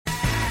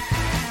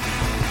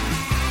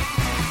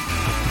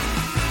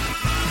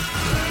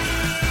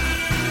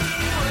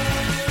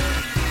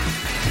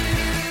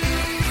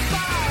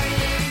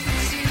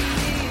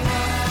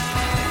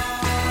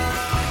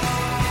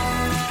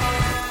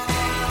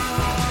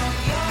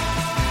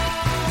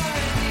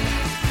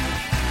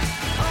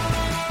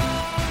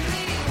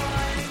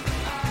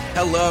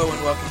Hello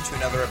and welcome to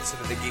another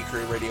episode of the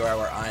Geekery Radio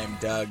Hour. I'm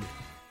Doug.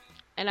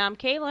 And I'm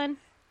Kaylin.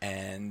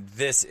 And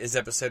this is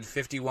episode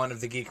 51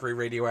 of the Geekery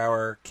Radio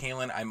Hour.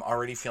 Kaylin, I'm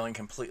already feeling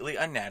completely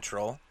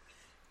unnatural,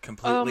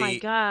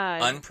 completely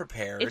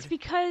unprepared. It's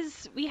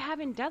because we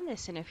haven't done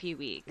this in a few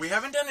weeks. We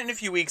haven't done it in a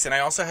few weeks, and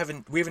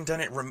we haven't done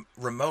it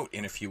remote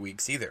in a few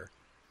weeks either.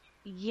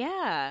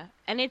 Yeah,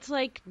 and it's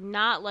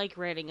not like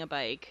riding a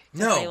bike.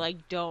 No. I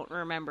don't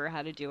remember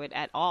how to do it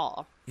at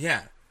all.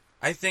 Yeah.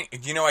 I think,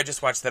 I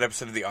just watched that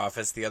episode of The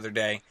Office the other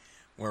day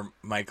where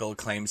Michael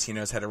claims he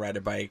knows how to ride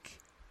a bike,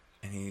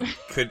 and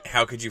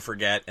how could you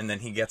forget? And then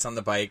he gets on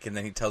the bike, and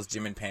then he tells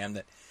Jim and Pam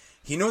that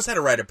he knows how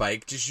to ride a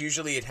bike, just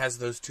usually it has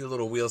those two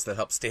little wheels that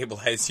help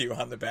stabilize you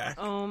on the back.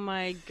 Oh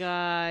my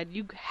god,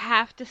 you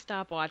have to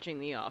stop watching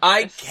The Office.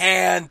 I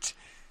can't!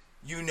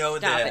 You know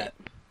Stop that. it.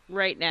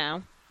 Right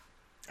now.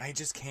 I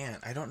just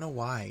can't. I don't know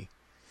why.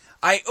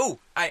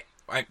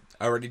 I'm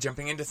already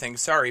jumping into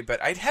things, sorry,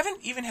 but I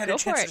haven't even had a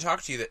chance to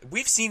talk to you.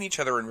 We've seen each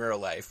other in real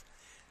life,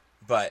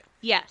 but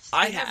yes,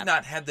 I have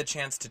not had the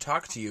chance to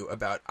talk to you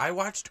about... I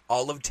watched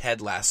all of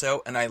Ted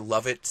Lasso, and I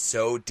love it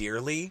so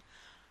dearly,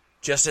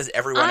 just as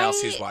everyone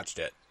else who's watched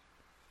it.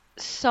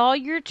 Saw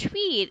your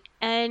tweet,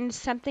 and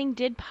something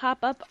did pop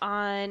up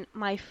on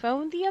my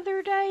phone the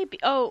other day.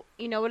 Oh,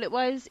 you know what it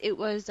was? It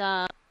was,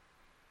 I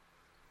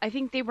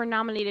think they were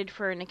nominated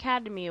for an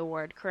Academy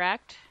Award,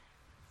 correct?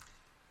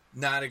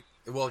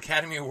 Well,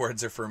 Academy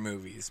Awards are for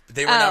movies. But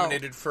they were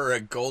nominated for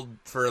a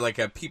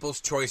People's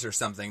Choice or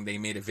something. They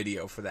made a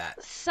video for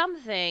that.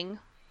 Something.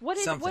 What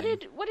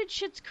did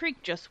Schitt's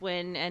Creek just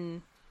win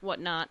and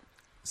whatnot?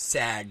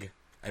 SAG,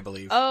 I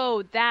believe.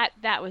 Oh, that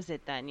was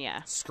it then,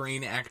 yeah.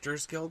 Screen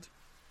Actors Guild?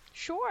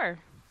 Sure.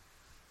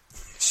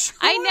 Sure.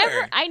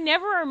 I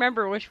never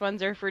remember which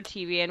ones are for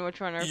TV and which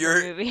one are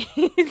for movies.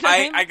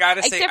 I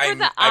gotta say,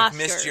 I've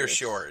missed your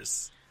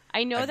shores.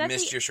 I know I've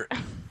missed your shores.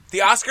 The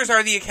Oscars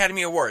are the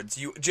Academy Awards.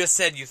 You just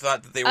said you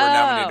thought that they were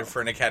nominated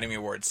for an Academy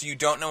Award, so you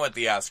don't know what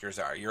the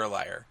Oscars are. You're a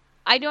liar.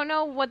 I don't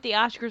know what the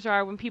Oscars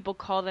are when people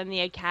call them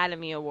the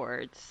Academy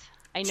Awards.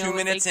 I know 2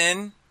 minutes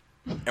in,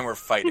 and we're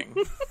fighting.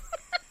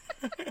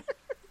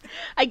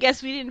 I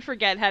guess we didn't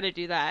forget how to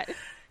do that.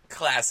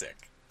 Classic.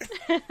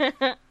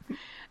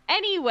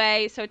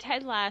 Anyway, so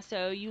Ted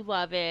Lasso, you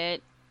love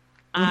it.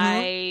 Mm-hmm.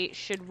 I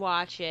should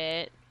watch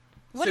it.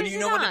 So do you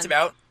know what it's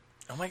about?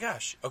 Oh my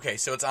gosh. Okay,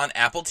 so it's on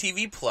Apple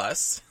TV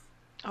Plus.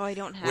 Oh, I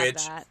don't have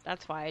that.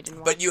 That's why I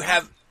didn't watch it. But you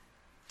have...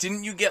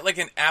 Didn't you get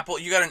an Apple...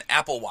 You got an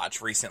Apple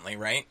Watch recently,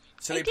 right?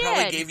 So they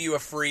probably gave you a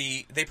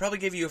free... They probably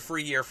gave you a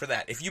free year for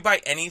that. If you buy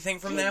anything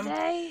from them,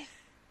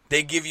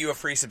 they give you a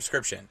free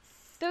subscription.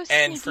 Those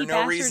and sneaky for no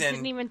bastards reason,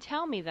 didn't even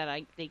tell me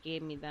that they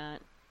gave me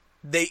that.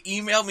 They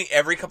email me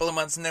every couple of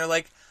months and they're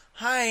like,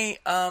 "Hi,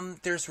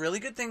 there's really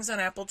good things on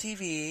Apple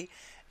TV,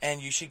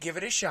 and you should give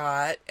it a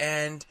shot,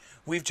 and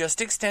we've just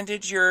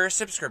extended your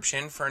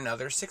subscription for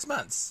another 6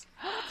 months.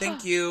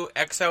 Thank you,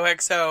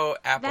 XOXO,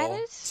 Apple."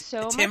 That is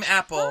so Tim much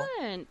Apple.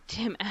 fun.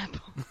 Tim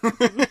Apple.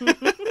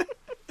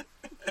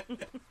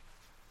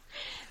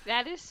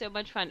 That is so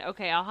much fun.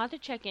 Okay, I'll have to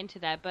check into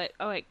that, but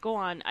alright, go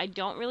on. I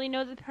don't really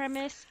know the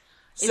premise.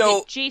 Is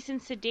it Jason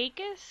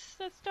Sudeikis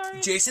that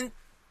stars?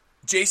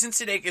 Jason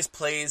Sudeikis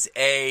plays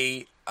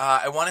I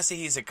want to say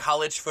he's a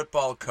college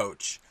football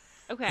coach.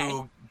 Okay.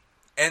 Who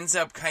ends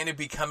up kind of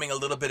becoming a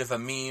little bit of a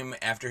meme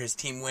after his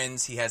team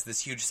wins. He has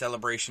this huge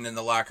celebration in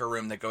the locker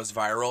room that goes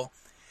viral.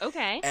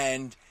 Okay.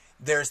 And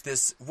there's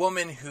this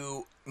woman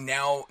who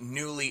now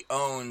newly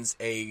owns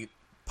a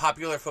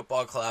popular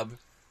football club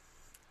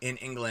in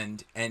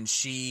England, and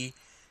she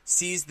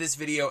sees this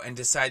video and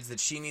decides that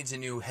she needs a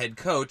new head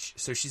coach,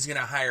 so she's going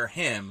to hire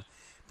him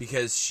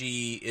because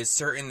she is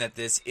certain that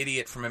this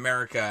idiot from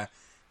America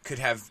could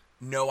have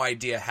no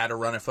idea how to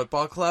run a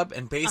football club,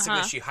 and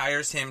basically she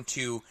hires him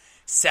to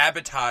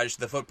sabotage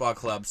the football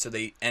club so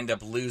they end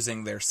up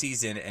losing their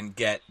season and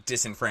get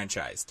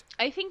disenfranchised.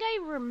 I think I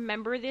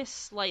remember this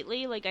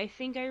slightly.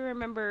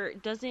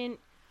 Doesn't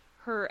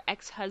her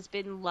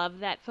ex-husband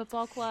love that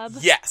football club?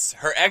 Yes,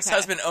 her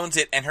ex-husband owns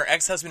it, and her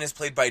ex-husband is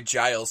played by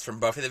Giles from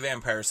Buffy the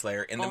Vampire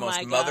Slayer in the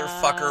most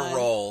motherfucker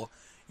role.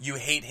 You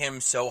hate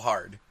him so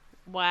hard.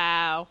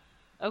 Wow.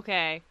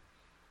 Okay.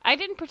 I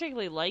didn't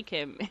particularly like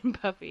him in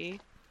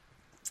Buffy.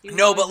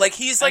 No, but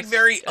he's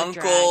very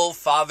uncle,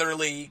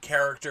 fatherly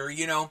character,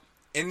 you know?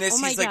 In this,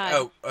 he's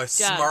a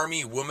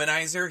smarmy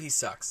womanizer. He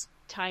sucks.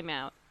 Time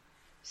out.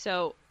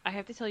 So, I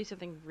have to tell you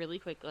something really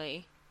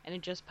quickly, and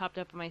it just popped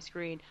up on my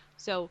screen.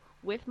 So,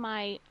 with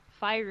my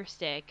Fire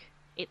Stick,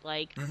 it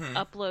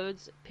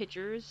uploads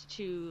pictures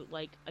to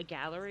a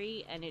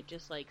gallery, and it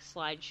just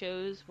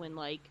slideshows when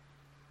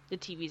the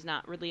TV's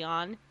not really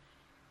on.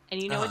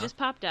 And you know what just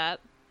popped up?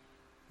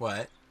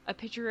 What? A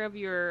picture of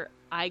your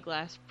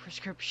eyeglass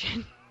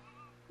prescription.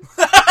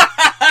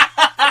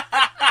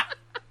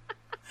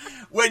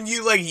 When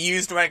you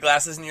used my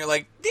glasses and you're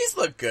like, these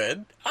look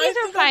good. These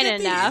are fine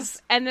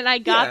enough. And then I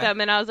got them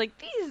and I was like,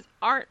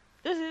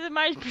 this isn't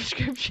my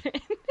prescription.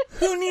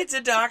 Who needs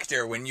a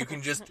doctor when you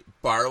can just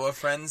borrow a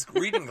friend's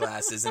reading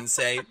glasses and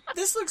say,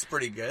 this looks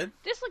pretty good?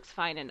 This looks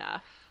fine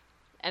enough.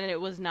 and it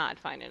was not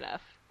fine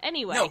enough.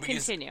 Anyway, no,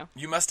 because continue.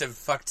 You must have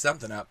fucked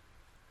something up.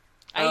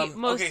 I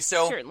most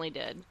certainly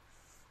did.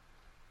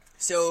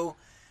 So,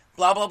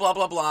 blah, blah, blah,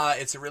 blah, blah.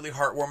 It's a really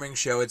heartwarming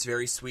show. It's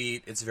very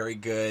sweet. It's very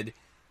good.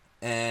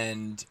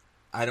 And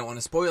I don't want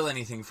to spoil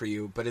anything for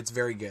you, but it's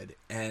very good.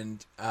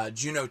 And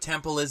Juno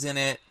Temple is in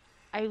it.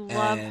 I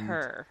love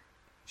her.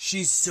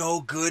 She's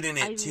so good in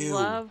it, too.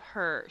 I love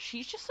her.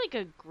 She's just like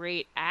a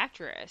great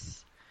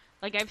actress.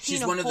 Like, I've seen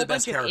she's a one whole of the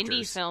best bunch of characters.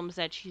 indie films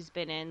that she's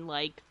been in.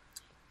 Like,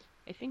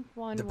 I think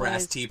one The was...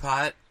 Brass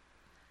Teapot?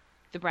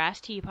 The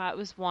Brass Teapot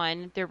was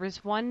one. There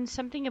was one,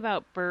 something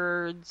about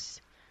birds,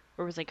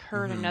 where it was like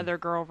her and another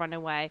girl run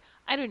away.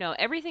 I don't know.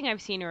 Everything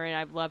I've seen her in,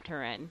 I've loved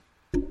her in.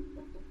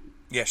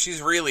 Yeah,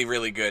 she's really,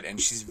 really good, and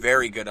she's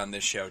very good on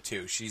this show,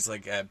 too. She's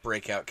like a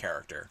breakout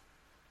character.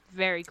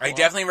 Very cool. I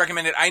definitely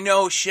recommend it. I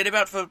know shit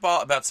about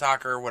football, about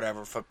soccer,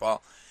 whatever,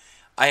 football.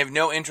 I have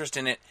no interest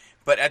in it,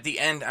 but at the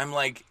end, I'm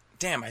like,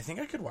 damn, I think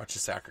I could watch a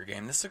soccer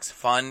game. This looks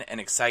fun and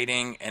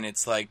exciting, and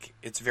it's like,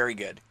 it's very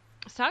good.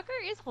 Soccer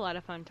is a lot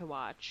of fun to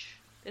watch.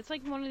 It's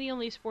like one of the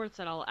only sports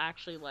that I'll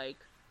actually like.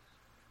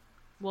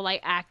 Will I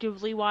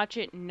actively watch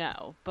it?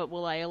 No. But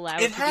will I allow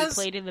it to be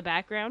played in the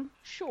background?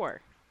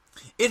 Sure.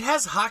 It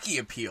has hockey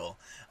appeal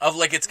of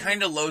like it's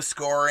kind of low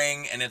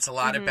scoring and it's a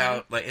lot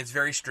about like it's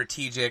very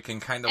strategic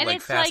and kind of like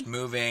fast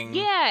moving.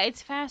 Yeah,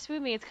 it's fast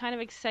moving. It's kind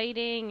of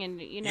exciting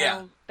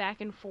and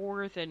back and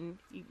forth and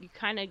you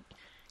kind of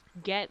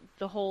get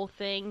the whole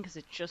thing because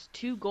it's just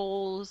 2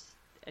 goals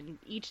and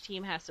each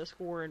team has to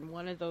score in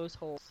one of those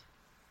holes.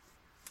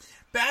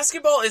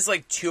 Basketball is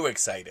like too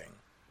exciting.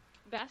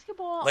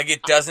 Basketball, like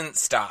it doesn't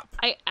stop.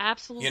 I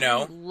absolutely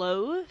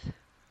loathe.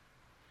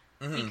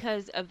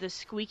 Because of the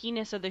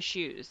squeakiness of the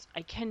shoes.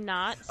 I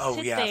cannot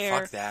sit there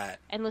fuck that.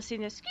 and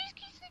listen to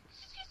squeak,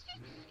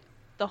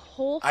 the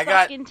whole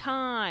fucking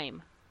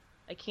time.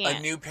 I can't.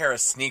 A new pair of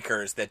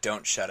sneakers that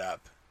don't shut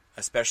up.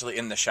 Especially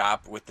in the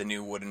shop with the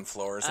new wooden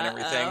floors and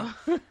everything.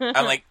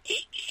 I'm like,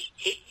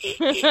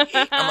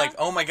 I'm like,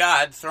 oh my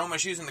god, throw my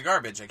shoes in the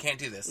garbage. I can't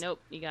do this. Nope,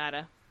 you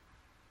gotta.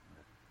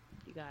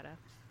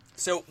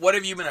 So, what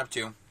have you been up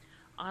to?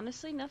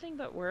 Honestly, nothing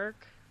but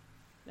work.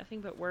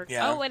 Nothing but work.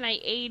 Yeah. Oh, and I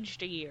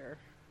aged a year.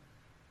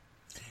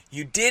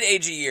 You did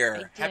age a year. I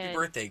did. Happy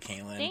birthday,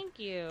 Caitlin. Thank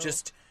you.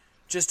 Just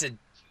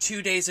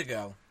 2 days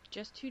ago.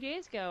 Just 2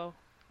 days ago,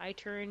 I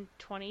turned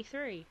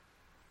 23.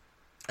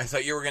 I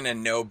thought you were going to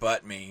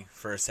no-butt me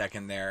for a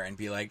second there and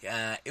be like,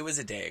 it was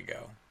a day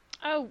ago.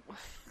 Oh,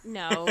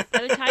 no.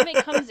 By the time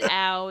it comes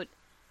out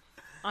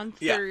on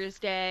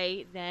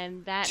Thursday,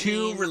 then that 2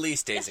 means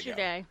release days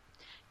yesterday. ago.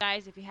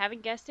 Guys, if you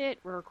haven't guessed it,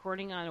 we're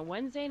recording on a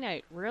Wednesday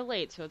night, real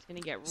late, so it's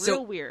going to get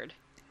real weird.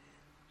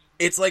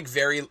 It's like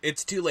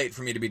it's too late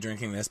for me to be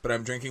drinking this, but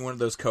I'm drinking one of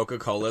those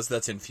Coca-Colas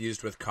that's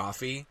infused with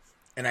coffee,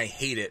 and I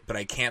hate it, but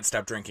I can't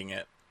stop drinking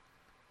it.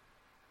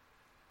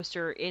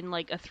 In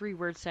like a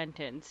 3-word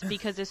sentence,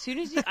 because as soon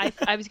as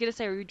I was going to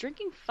say, are you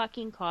drinking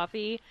fucking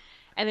coffee?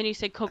 And then you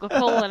said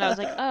Coca-Cola, and I was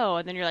like, oh,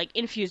 and then you're like,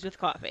 infused with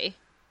coffee.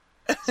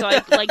 So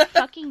I like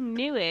fucking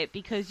knew it,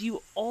 because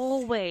you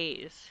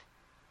always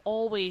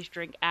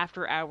drink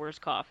after hours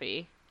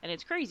coffee, and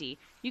it's crazy.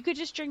 You could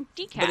just drink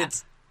decaf.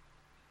 But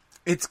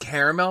it's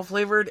caramel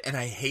flavored, and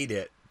I hate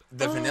it.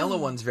 The vanilla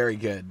one's very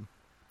good,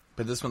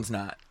 but this one's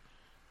not.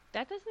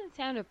 That doesn't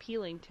sound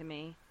appealing to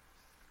me.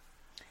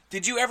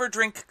 Did you ever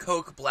drink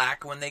Coke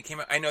Black when they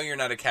came out? I know you're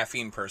not a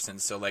caffeine person,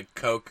 so like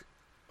Coke,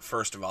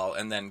 first of all,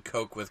 and then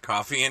Coke with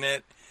coffee in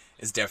it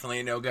is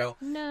definitely a no-go.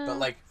 No. But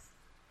like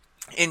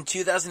in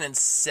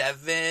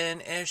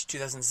 2007-ish,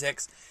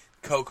 2006,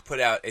 Coke put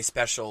out a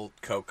special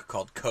Coke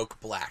called Coke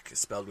Black,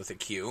 spelled with a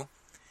Q.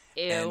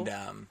 Ew. And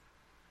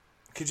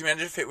could you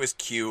imagine if it was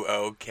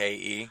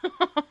Qoke?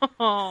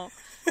 Oh,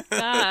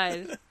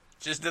 God.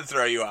 Just to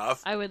throw you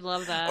off. I would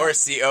love that. Or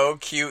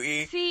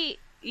Coque. C,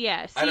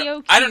 yeah, I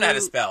don't know how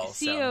to spell.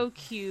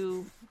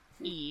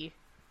 Coque.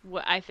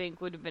 What I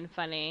think would have been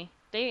funny.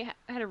 They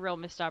had a real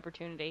missed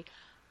opportunity.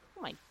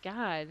 Oh my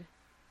God.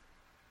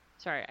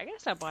 Sorry, I gotta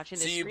stop watching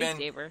this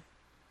screensaver.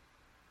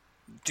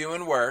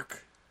 Doing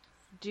work.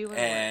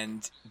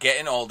 And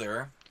getting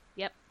older.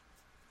 Yep.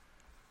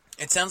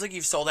 It sounds like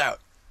you've sold out.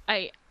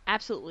 I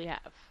absolutely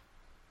have.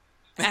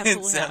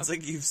 It sounds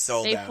like you've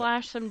sold out. They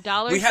flashed some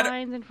dollar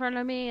signs in front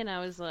of me, and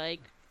I was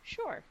like,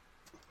 sure.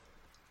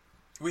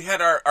 We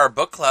had our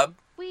book club.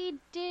 We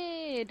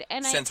did.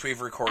 And since we've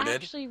recorded. I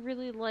actually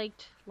really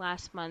liked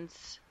last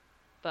month's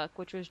book,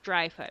 which was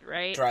Dryfoot,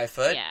 right?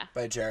 Dryfoot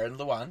by Jared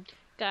Lewan.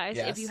 Guys,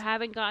 if you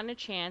haven't gotten a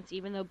chance,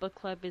 even though book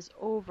club is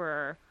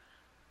over,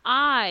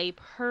 I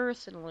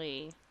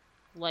personally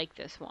like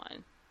this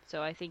one.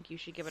 So I think you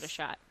should give it a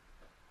shot.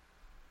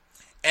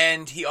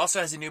 And he also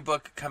has a new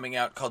book coming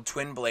out called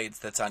Twin Blades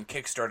that's on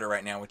Kickstarter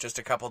right now with just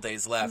a couple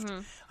days left.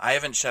 Mm-hmm. I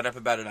haven't shut up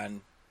about it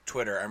on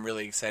Twitter. I'm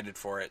really excited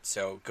for it.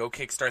 So go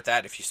kickstart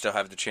that if you still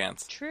have the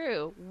chance.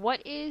 True.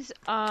 What is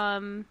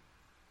our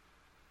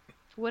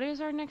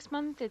next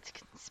month? It's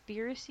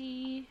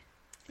conspiracy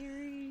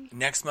theory.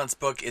 Next month's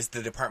book is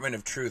The Department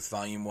of Truth,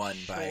 Volume 1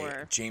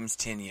 by James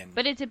Tinian.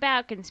 But it's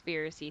about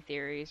conspiracy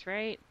theories,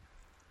 right?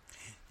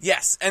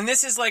 Yes, and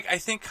this is like I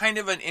think kind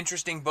of an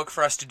interesting book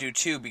for us to do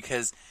too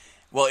because,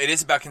 well, it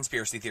is about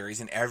conspiracy theories,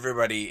 and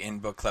everybody in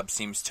book club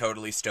seems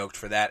totally stoked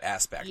for that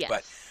aspect. Yes.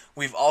 But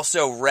we've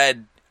also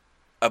read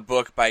a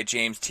book by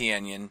James T.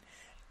 Onion,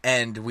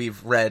 and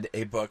we've read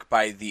a book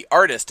by the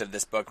artist of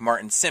this book,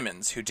 Martin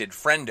Simmons, who did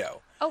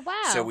Friendo. Oh,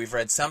 wow. So we've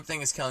read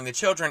Something is Killing the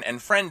Children and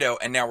Friendo,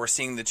 and now we're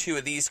seeing the two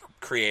of these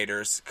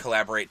creators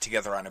collaborate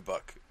together on a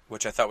book,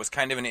 which I thought was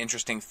kind of an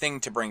interesting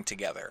thing to bring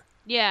together.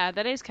 Yeah,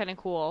 that is kind of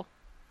cool.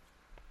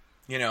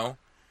 You know?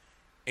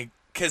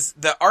 Because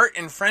the art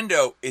in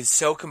Friendo is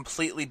so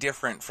completely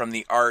different from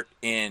the art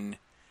in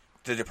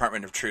the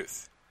Department of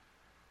Truth.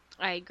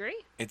 I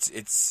agree.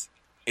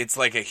 It's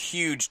like a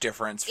huge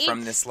difference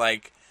from this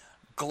like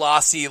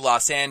glossy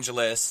Los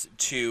Angeles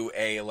to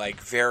a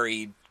like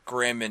very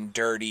grim and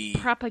dirty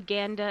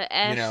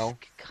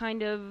propaganda-esque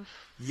kind of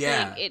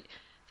thing.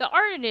 The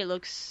art in it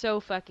looks so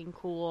fucking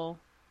cool.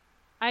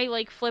 I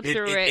like flipped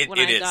through it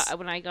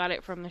when I got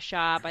it from the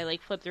shop. I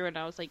like flipped through it and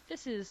I was like,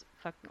 this is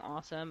fucking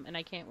awesome, and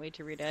I can't wait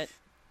to read it.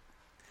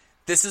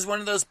 This is one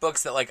of those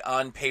books that, like,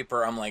 on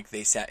paper, I'm like,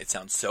 it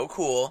sounds so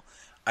cool.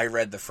 I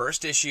read the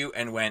first issue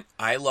and went,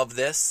 I love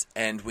this,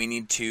 and I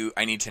need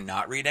to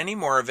not read any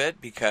more of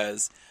it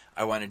because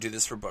I want to do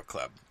this for book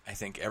club. I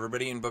think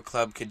everybody in book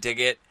club could dig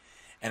it,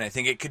 and I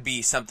think it could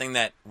be something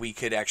that we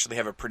could actually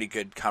have a pretty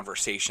good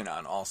conversation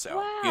on also.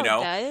 Wow, you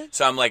know? guys.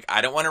 So I'm like,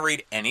 I don't want to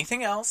read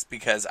anything else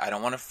because I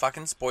don't want to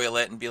fucking spoil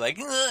it and be like,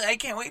 I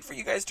can't wait for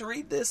you guys to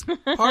read this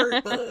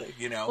part,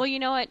 you know? Well, you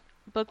know what?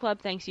 Book club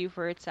thanks you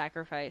for its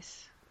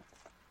sacrifice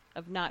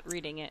of not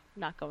reading it,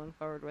 not going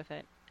forward with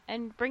it,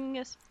 and bringing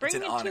it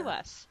to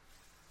us.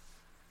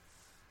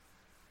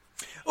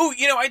 Oh,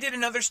 you know, I did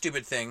another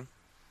stupid thing.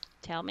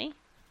 Tell me.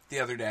 The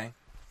other day.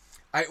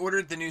 I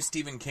ordered the new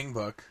Stephen King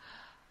book.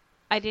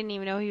 I didn't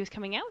even know he was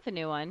coming out with a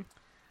new one.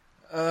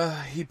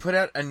 He put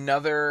out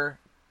another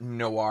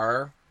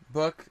noir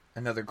book,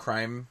 another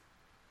crime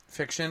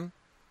fiction.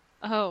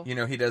 Oh. You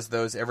know, he does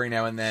those every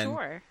now and then.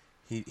 Sure.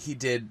 He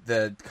did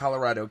the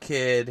Colorado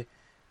Kid,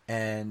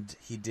 and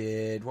he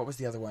did, what was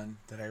the other one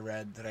that I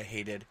read that I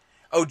hated?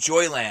 Oh,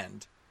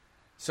 Joyland.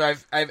 So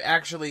I've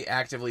actually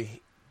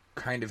actively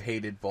kind of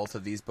hated both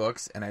of these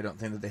books, and I don't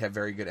think that they have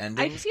very good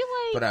endings. I feel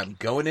like... But I'm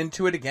going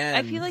into it again.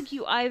 I feel like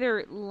you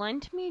either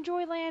lent me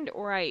Joyland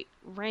or I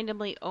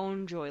randomly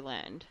own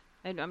Joyland.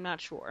 I'm not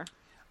sure.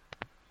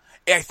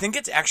 I think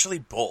it's actually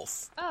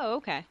both. Oh,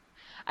 okay.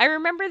 I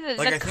remember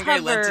the I cover... think I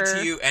lent it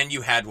to you, and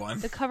you had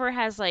one. The cover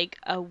has, like,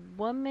 a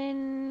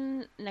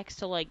woman next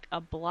to, like,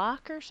 a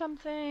block or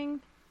something.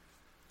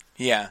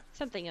 Yeah.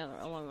 Something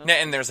along those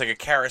lines. And there's, like, a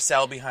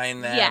carousel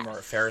behind them, or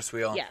a Ferris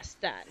wheel. Yes,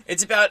 that.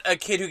 It's about a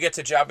kid who gets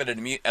a job at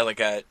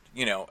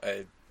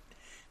a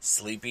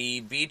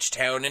sleepy beach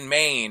town in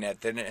Maine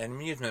at an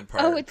amusement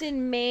park. Oh, it's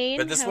in Maine?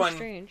 But this How one...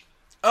 strange.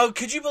 Oh,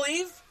 could you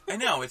believe? I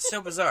know, it's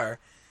so bizarre.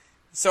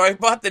 So I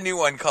bought the new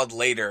one called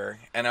Later,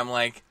 and I'm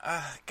like,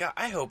 God,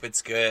 I hope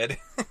it's good.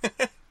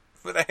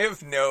 But I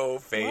have no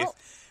faith. Well,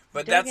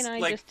 but Doug that's and I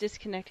like just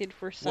disconnected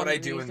for some what I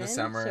reason, do in the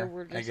summer, so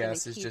we're just I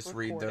guess, is keep just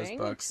read those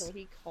books. Until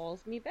he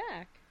calls me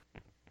back.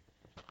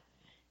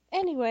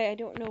 Anyway, I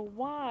don't know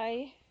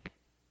why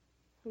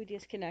we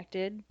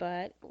disconnected,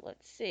 but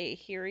let's see.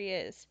 Here he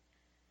is.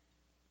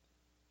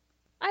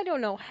 I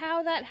don't know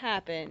how that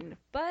happened,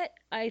 but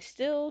I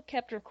still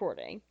kept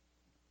recording.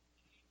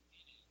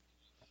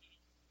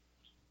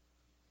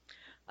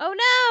 Oh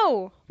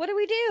no! What do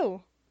we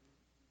do?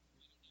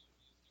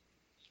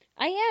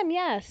 I am,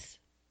 yes.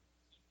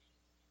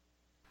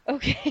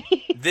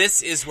 Okay.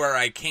 This is where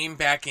I came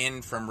back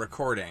in from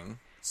recording,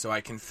 so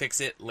I can fix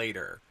it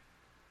later.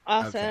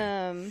 Awesome.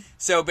 Okay.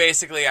 So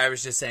basically, I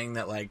was just saying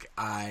that, like,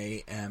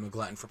 I am a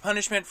glutton for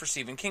punishment for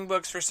Stephen King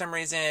books for some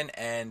reason,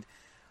 and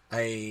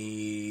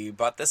I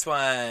bought this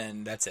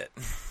one. That's it.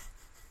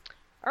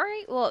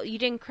 Alright, well, you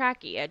didn't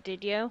crack it yet,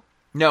 did you?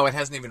 No, it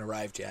hasn't even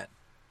arrived yet.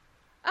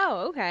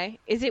 Oh, okay.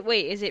 Is it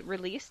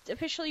released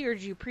officially, or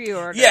did you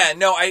pre-order? Yeah,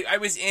 no, I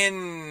was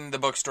in the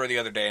bookstore the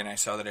other day, and I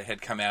saw that it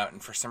had come out,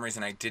 and for some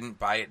reason I didn't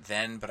buy it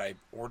then, but I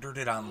ordered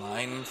it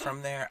online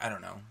from there. I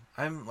don't know.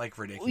 I'm, like,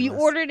 ridiculous. You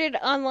ordered it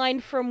online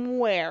from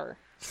where?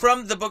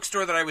 From the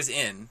bookstore that I was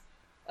in.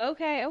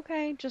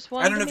 Okay. Just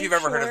wanted I don't know to if you've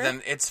make ever heard of sure.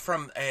 them. It's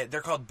from,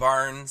 they're called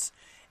Barnes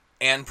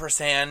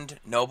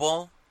 &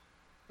 Noble.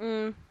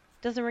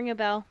 Doesn't ring a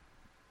bell.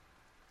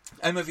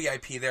 I'm a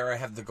VIP there. I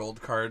have the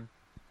gold card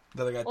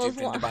that I got duped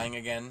into buying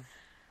again.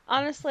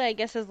 Honestly, I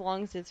guess as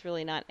long as it's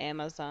really not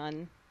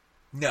Amazon.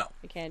 No.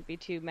 I can't be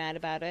too mad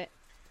about it.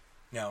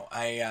 No,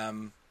 I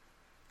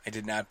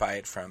did not buy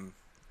it from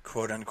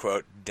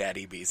quote-unquote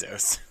Daddy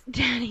Bezos.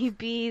 Daddy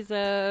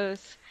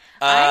Bezos.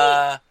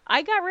 I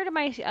got rid of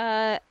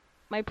my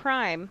my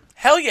Prime.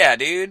 Hell yeah,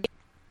 dude.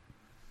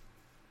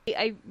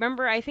 I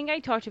remember, I think I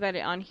talked about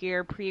it on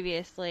here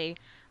previously.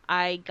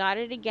 I got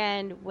it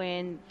again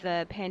when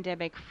the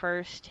pandemic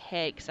first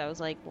hit, because I was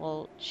like,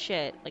 well,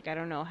 shit, like, I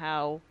don't know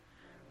how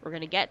we're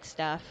going to get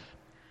stuff.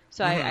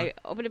 So I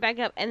opened it back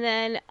up, and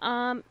then,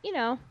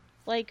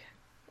 like,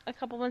 a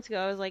couple months ago,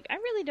 I was like, I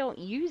really don't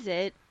use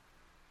it.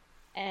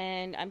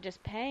 and I'm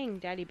just paying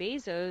Daddy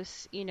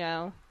Bezos, you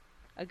know,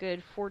 a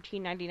good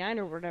 $14.99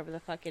 or whatever the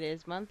fuck it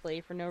is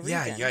monthly for no reason.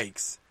 Yeah,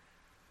 yikes.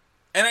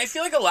 And I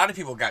feel like a lot of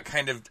people got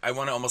kind of, I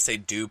want to almost say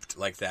duped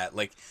like that.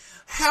 Like,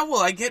 how will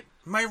I get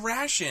my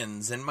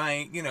rations and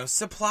my, you know,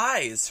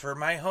 supplies for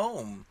my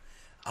home?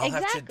 I'll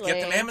have to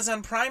get them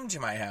Amazon Prime to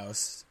my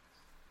house.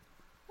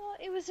 Well,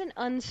 it was an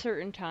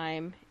uncertain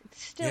time. It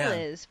still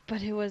is,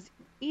 but it was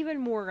even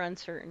more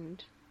uncertain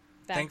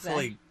back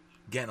Thankfully, then.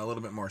 getting a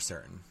little bit more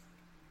certain.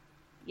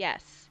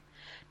 Yes.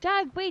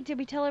 Doug, wait, did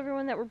we tell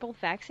everyone that we're both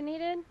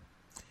vaccinated?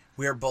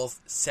 We are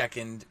both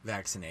second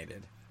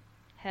vaccinated.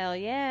 Hell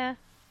yeah.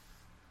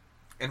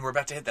 And we're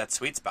about to hit that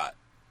sweet spot.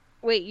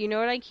 Wait, you know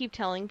what I keep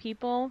telling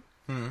people?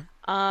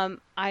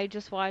 I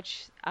just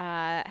watched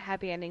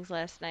Happy Endings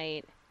last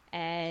night,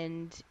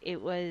 and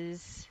it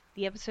was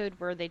the episode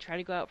where they try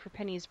to go out for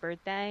Penny's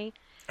birthday,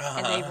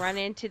 and they run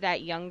into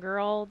that young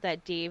girl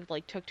that Dave,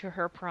 like, took to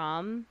her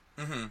prom.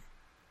 Mm-hmm.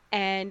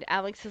 And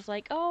Alex is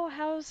like, oh,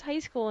 how's high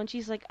school? And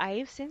she's like, I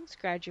have since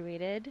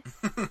graduated.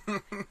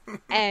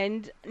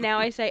 And now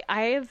I say,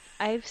 I've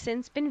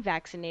since been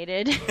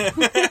vaccinated.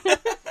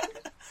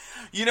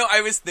 You know,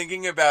 I was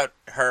thinking about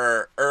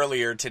her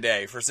earlier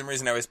today. For some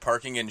reason, I was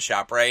parking in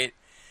ShopRite.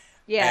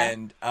 Yeah.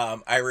 And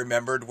I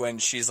remembered when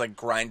she's, like,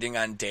 grinding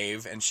on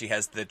Dave, and she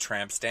has the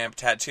tramp stamp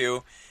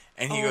tattoo.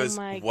 And he goes,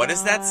 what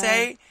does that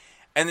say?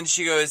 And then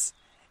she goes,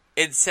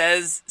 it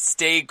says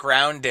stay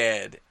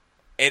grounded.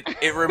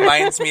 It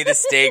reminds me to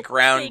stay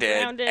grounded.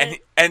 Stay grounded.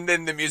 And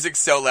then the music's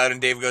so loud,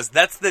 and Dave goes,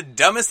 that's the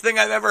dumbest thing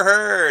I've ever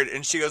heard.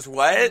 And she goes,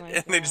 what?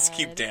 And they just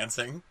keep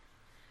dancing.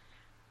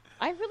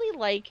 I really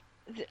like,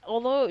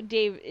 although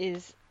Dave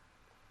is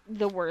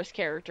the worst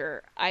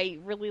character, I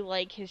really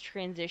like his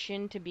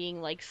transition to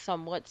being, like,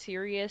 somewhat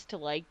serious to,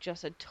 like,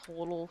 just a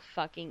total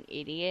fucking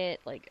idiot,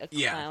 like a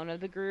clown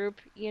of the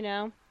group, you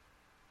know?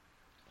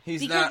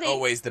 He's not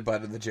always the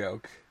butt of the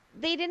joke.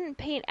 They didn't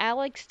paint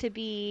Alex to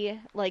be,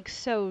 like,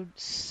 so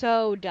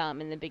dumb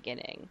in the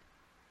beginning.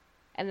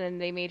 And then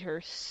they made her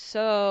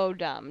so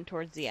dumb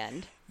towards the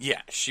end.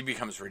 Yeah, she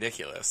becomes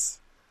ridiculous.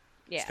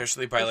 Yeah.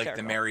 Especially by, like,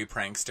 the merry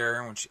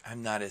prankster, which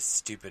I'm not as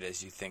stupid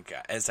as you think,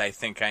 as I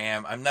think I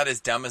am. I'm not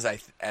as dumb as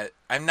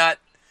I'm not,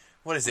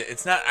 what is it?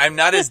 It's not, I'm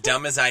not as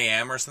dumb as I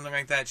am, or something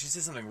like that. She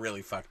says something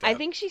really fucked up. I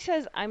think she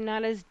says, I'm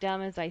not as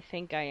dumb as I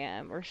think I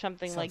am, or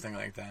something like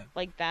that.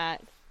 Like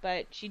that.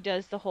 But she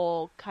does the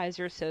whole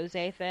Kaiser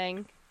Soze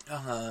thing.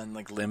 And,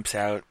 like, limps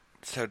out.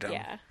 So dumb.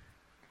 Yeah.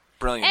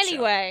 Brilliant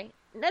Anyway,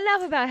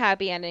 enough about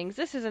happy endings.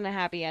 This isn't a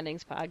happy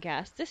endings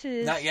podcast. This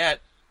is... Not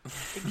yet. The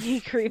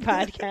Geekery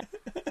podcast.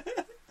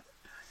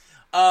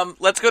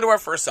 Let's go to our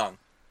first song.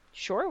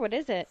 Sure, what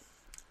is it?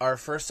 Our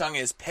first song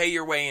is Pay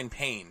Your Way in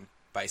Pain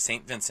by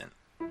St. Vincent.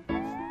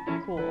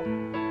 Cool.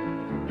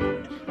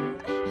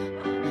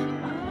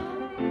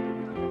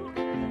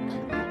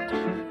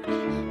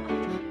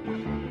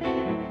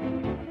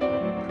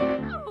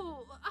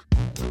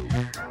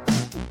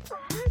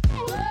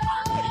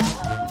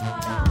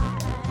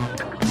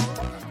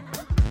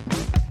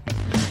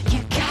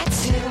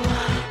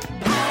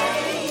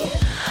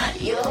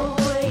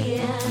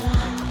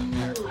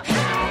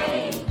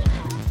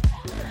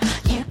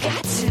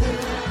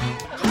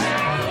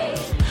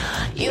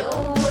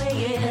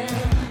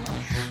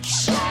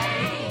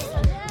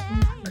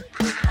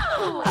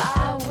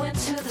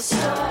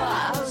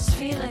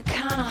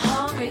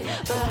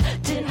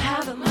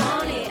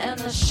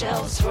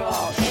 Shelves were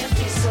all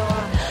empty, so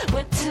I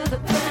went to the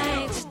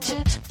bank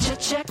to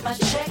check my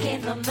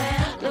checking. The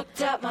man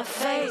looked at my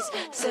face,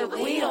 said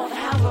we don't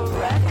have a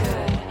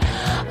record.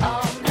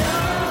 Oh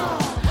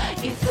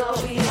no, you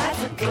thought we had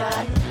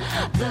forgotten.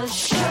 The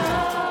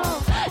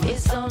show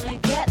is only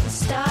getting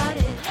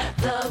started.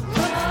 The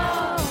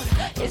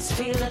road is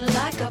feeling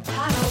like a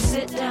pothole.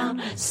 Sit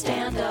down,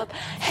 stand up,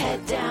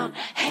 head down,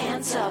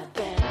 hands up,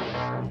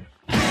 and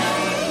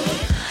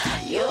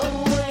pay your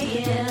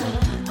way in.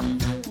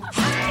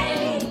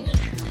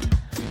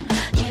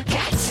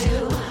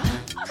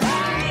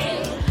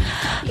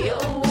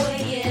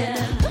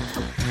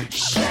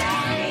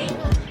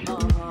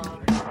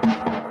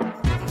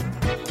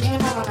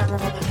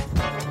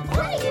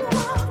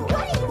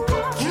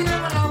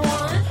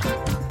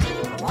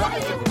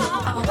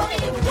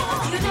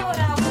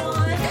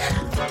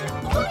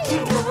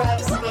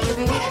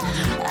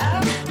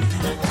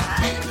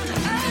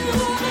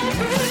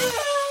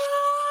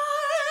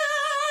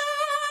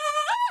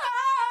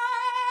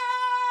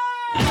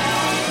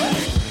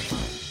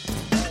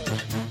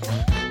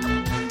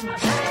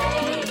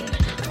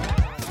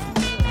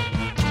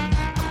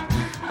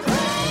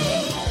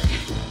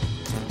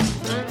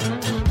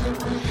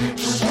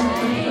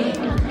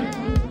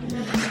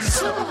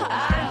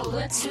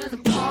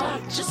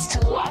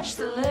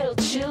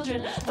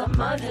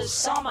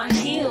 Saw my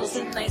heels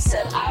and they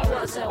said I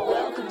wasn't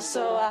welcome,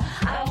 so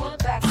I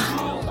went back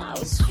home. I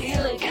was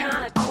feeling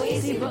kind of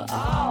queasy, but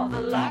all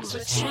the locks were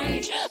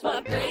changed.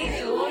 My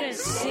baby wouldn't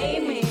see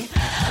me.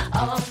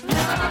 Oh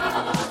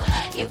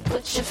no, you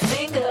put your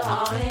finger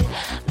on it.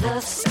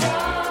 The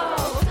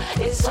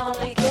stove is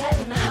only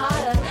getting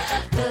hotter.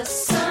 The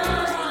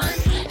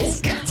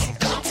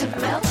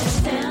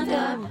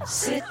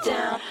sit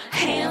down,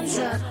 hands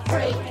up,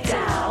 break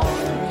down.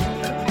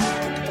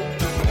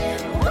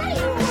 What do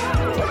you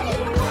want? What do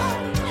you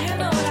want? You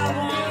know what I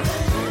want.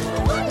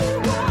 What do you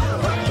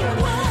want? What do you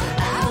want?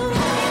 I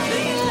wanna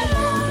be loved.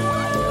 I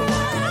wanna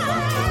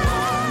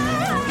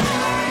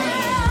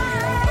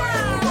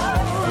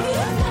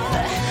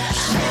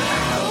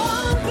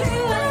be loved.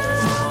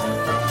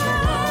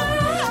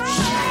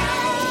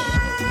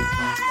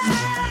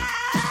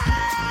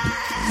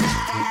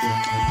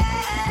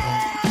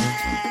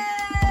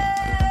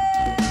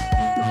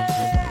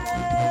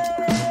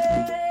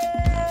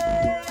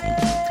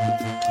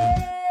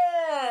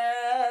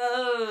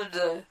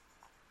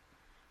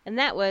 And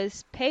that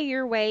was Pay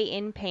Your Way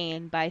in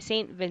Pain by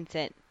St.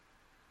 Vincent.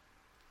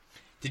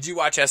 Did you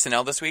watch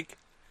SNL this week?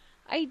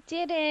 I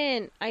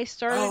didn't. I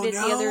started it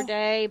the other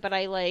day, but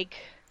I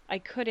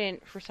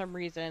couldn't for some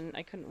reason.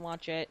 I couldn't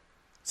watch it.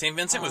 St.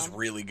 Vincent was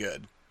really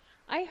good.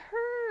 I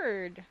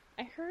heard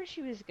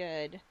she was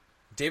good.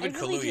 David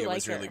Kaluuya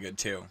was really good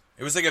too.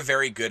 It was like a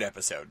very good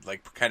episode,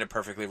 like kind of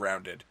perfectly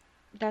rounded.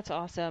 That's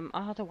awesome.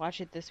 I'll have to watch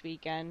it this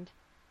weekend.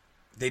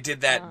 They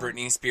did that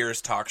Britney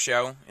Spears talk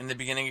show in the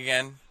beginning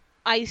again.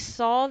 I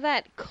saw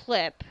that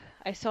clip.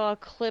 I saw a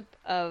clip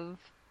of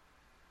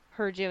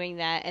her doing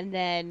that, and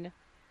then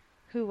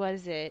who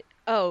was it?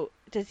 Oh,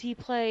 does he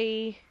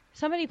play?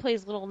 Somebody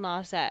plays Little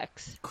Nas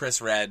X.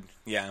 Chris Redd,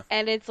 yeah.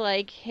 And it's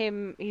like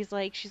him. She's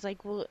like,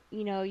 well,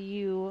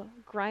 you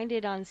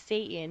grinded on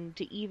Satan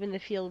to even the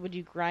field. Would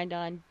you grind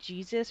on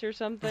Jesus or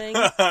something?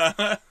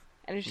 And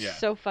it's just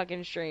so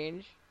fucking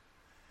strange.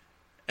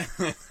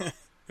 It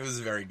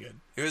was very good.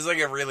 It was like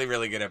a really,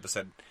 really good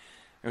episode.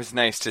 It was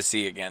nice to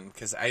see again,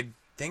 because I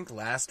think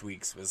last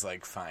week's was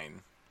like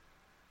fine.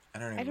 I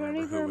don't even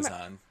remember who was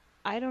on.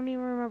 I don't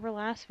even remember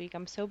last week.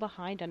 I'm so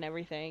behind on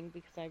everything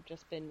because I've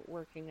just been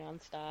working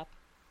nonstop.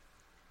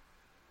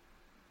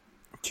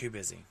 Too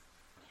busy.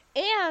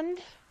 And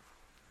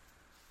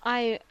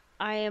I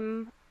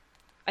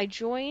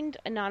joined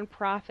a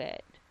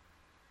nonprofit.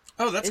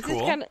 Oh, that's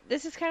cool.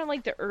 This is kind of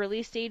like the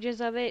early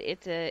stages of it.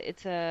 It's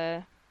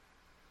a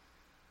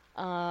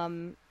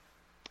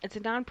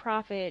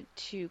nonprofit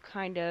to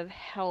kind of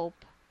help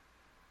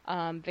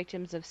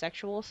victims of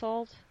sexual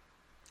assault.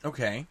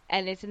 Okay.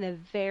 And it's in the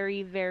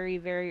very, very,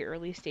 very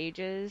early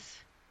stages.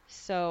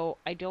 So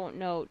I don't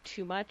know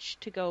too much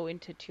to go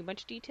into too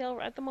much detail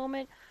at the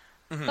moment.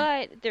 Mm-hmm.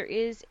 But there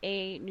is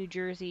a New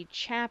Jersey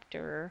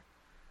chapter,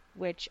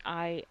 which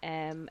I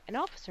am an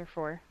officer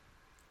for.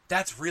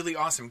 That's really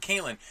awesome.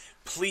 Caitlin,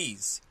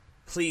 please,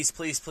 please,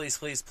 please, please,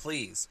 please,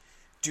 please,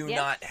 do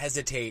not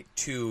hesitate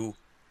to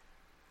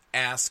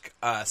ask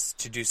us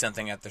to do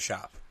something at the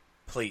shop.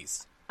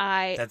 Please.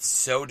 That's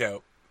so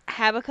dope.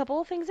 Have a couple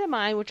of things in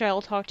mind, which I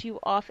will talk to you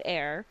off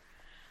air.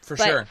 For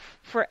sure.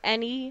 For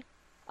any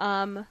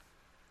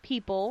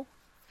people,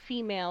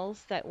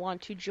 females that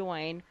want to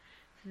join,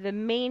 the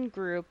main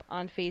group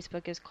on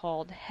Facebook is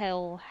called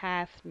Hell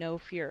Hath No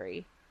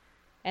Fury.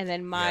 And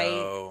then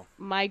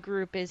my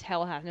group is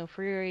Hell Hath No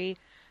Fury,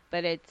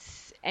 but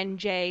it's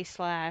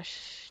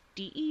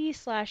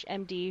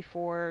NJ/DE/MD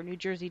for New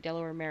Jersey,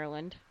 Delaware,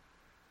 Maryland.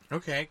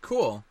 Okay,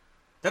 cool.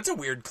 That's a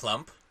weird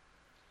clump.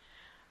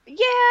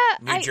 Yeah.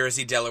 New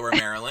Jersey, Delaware,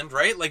 Maryland,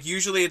 right? Like,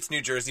 usually it's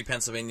New Jersey,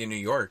 Pennsylvania, New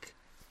York.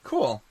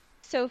 Cool.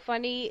 So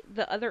funny,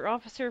 the other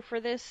officer for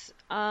this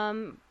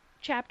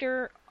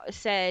chapter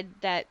said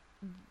that,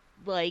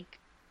 like,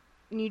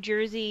 New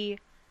Jersey,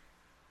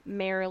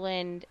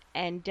 Maryland,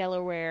 and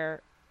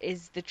Delaware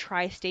is the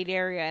tri-state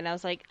area, and I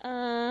was like,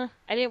 I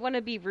didn't want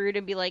to be rude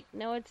and be like,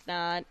 no, it's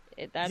not.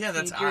 That's New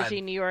Jersey,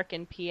 odd. New York,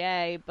 and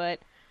PA,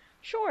 but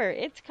sure,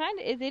 it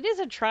is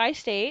a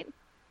tri-state.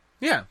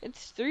 Yeah.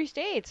 It's 3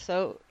 states,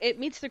 so it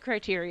meets the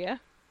criteria.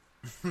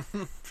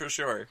 For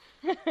sure.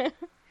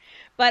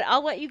 But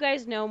I'll let you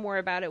guys know more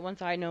about it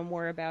once I know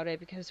more about it,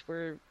 because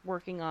we're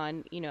working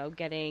on,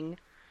 getting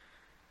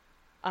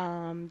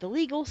the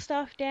legal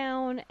stuff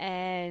down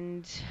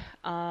and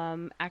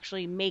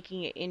actually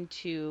making it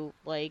into,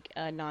 like,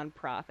 a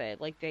nonprofit.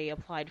 Like, they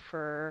applied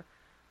for,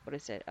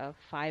 a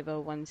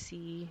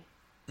 501c8,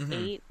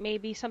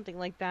 maybe, something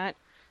like that.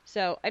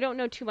 So, I don't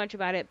know too much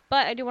about it,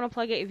 but I do want to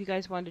plug it if you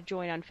guys want to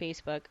join on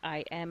Facebook.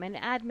 I am an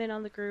admin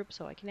on the group,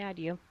 so I can add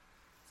you.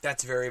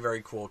 That's very,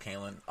 very cool,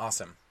 Kaylin.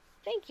 Awesome.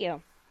 Thank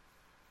you.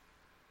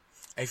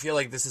 I feel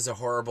like this is a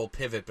horrible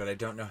pivot, but I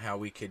don't know how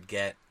we could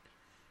get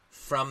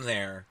from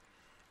there.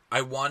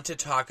 I want to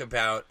talk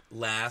about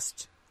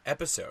last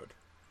episode.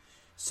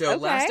 So,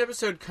 last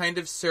episode kind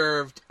of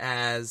served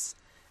as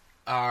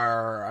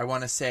our, I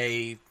want to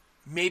say,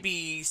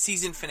 maybe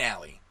season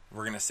finale,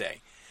 we're going to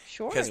say.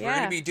 Sure, because we're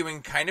going to be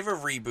doing kind of a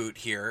reboot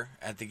here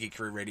at the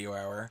Geekery Radio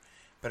Hour,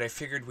 but I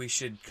figured we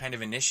should kind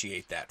of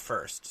initiate that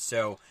first.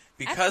 So,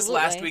 because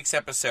last week's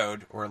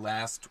episode, or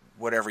last,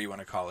 whatever you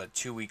want to call it,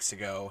 2 weeks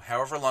ago,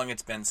 however long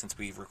it's been since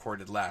we've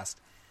recorded last,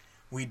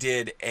 we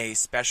did a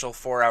special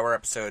 4-hour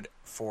episode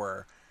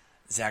for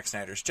Zack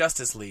Snyder's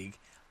Justice League.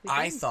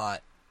 I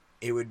thought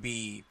it would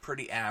be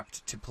pretty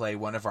apt to play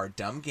one of our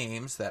dumb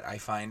games that I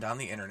find on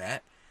the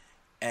internet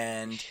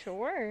and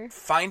Sure.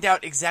 find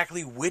out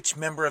exactly which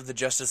member of the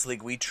Justice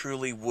League we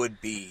truly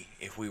would be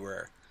if we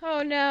were.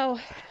 Oh no.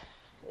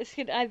 This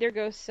could either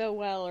go so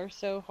well or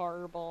so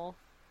horrible.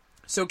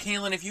 So,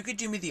 Kaylin, if you could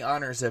do me the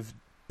honors of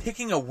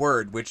picking a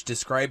word which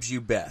describes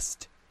you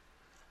best.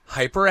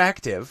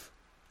 Hyperactive,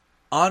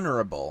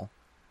 honorable,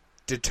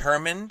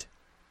 determined,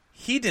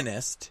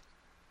 hedonist,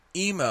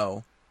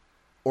 emo,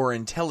 or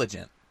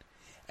intelligent.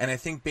 And I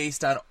think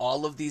based on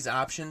all of these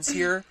options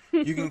here,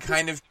 you can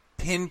kind of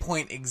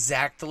pinpoint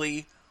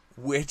exactly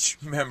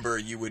which member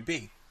you would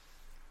be.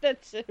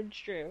 That's so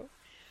true.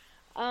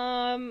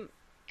 God,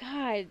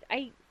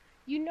 I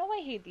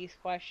hate these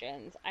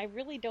questions. I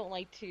really don't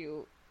like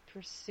to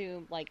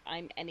presume like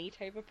I'm any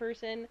type of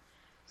person.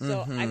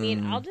 So, I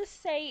mean, I'll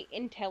just say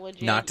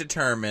intelligent. Not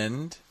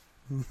determined.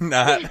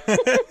 Not.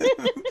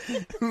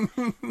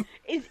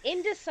 Is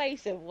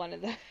indecisive one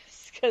of those?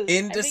 'Cause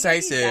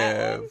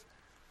Indecisive.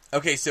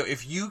 Okay, so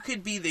if you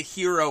could be the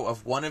hero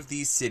of one of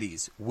these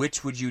cities,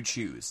 which would you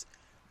choose?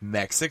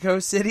 Mexico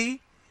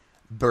City,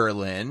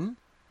 Berlin,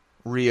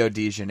 Rio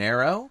de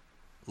Janeiro,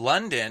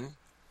 London.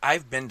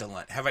 I've been to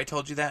London. Have I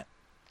told you that?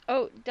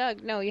 Oh,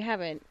 Doug, no, you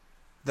haven't.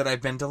 That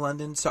I've been to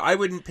London? So I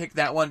wouldn't pick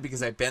that one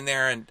because I've been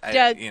there and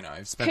Doug,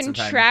 I've spent some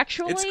time.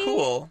 It's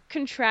cool.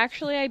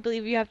 Contractually, I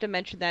believe you have to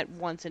mention that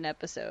once an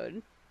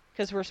episode.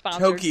 Because we're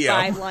sponsored Tokyo.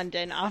 by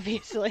London,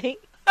 obviously.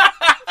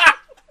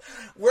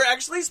 We're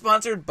actually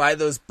sponsored by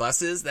those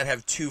buses that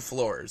have 2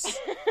 floors.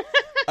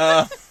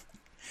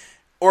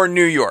 Or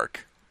New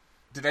York.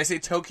 Did I say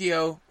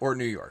Tokyo or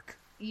New York?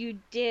 You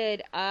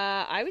did.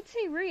 I would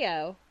say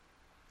Rio.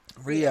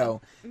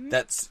 Rio. Mm-hmm.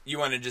 That's you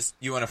want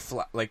to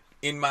fly. Like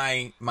in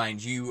my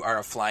mind, you are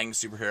a flying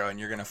superhero, and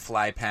you're going to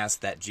fly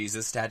past that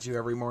Jesus statue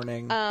every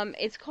morning.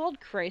 It's called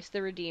Christ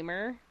the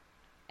Redeemer,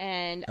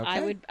 and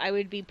okay. I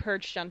would be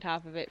perched on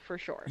top of it for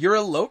sure. You're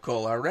a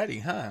local already,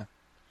 huh?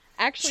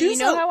 Actually,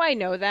 how I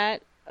know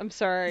that? I'm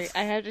sorry,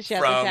 I had to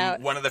shout this out.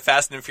 From one of the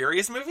Fast and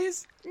Furious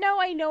movies? No,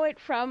 I know it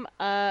from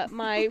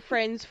my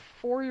friend's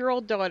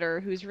 4-year-old daughter,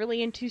 who's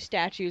really into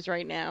statues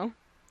right now.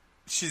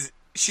 She's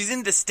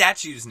into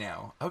statues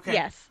now. Okay.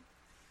 Yes.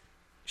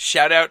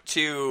 Shout out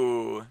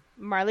to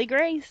Marley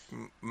Grace.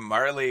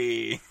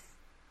 Marley.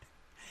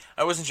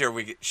 I wasn't sure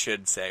we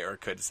should say or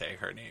could say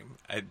her name.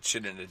 I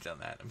shouldn't have done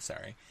that. I'm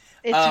sorry.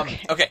 It's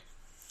okay. Okay.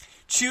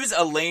 Choose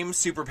a lame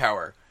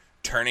superpower.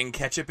 Turning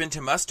ketchup into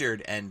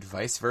mustard and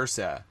vice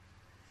versa.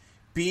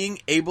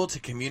 Being able to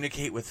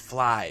communicate with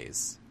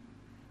flies.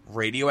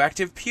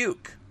 Radioactive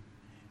puke.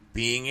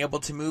 Being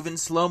able to move in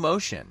slow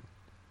motion.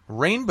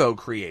 Rainbow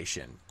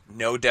creation.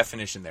 No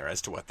definition there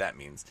as to what that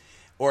means.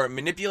 Or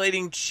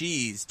manipulating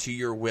cheese to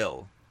your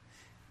will.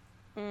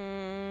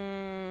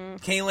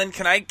 Kaylin,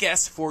 can I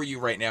guess for you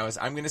right now is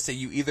I'm going to say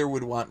you either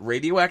would want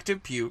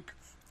radioactive puke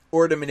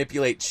or to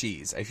manipulate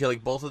cheese. I feel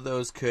like both of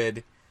those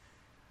could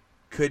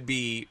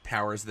be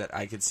powers that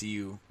I could see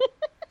you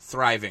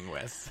thriving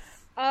with.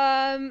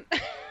 I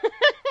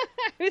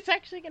was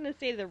actually going to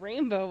say the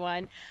rainbow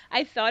one.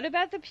 I thought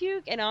about the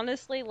puke, and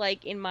honestly,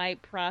 like, in my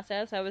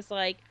process, I was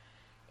like,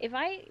 if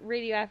I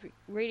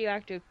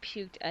radioactive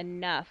puked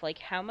enough, like,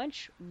 how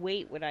much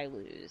weight would I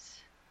lose?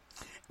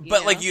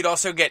 But, like, you'd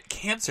also get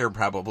cancer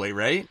probably,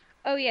 right?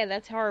 Oh, yeah,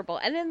 that's horrible.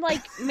 And then,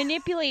 like,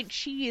 manipulate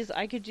cheese,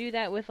 I could do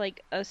that with,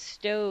 like, a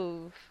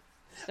stove.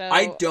 So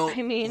I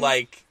don't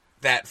like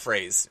that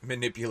phrase,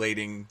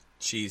 manipulating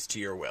cheese to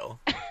your will.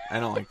 I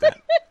don't like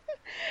that.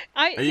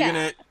 I'm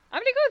gonna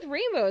go with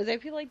rainbows. I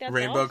feel like that's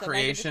rainbow awesome.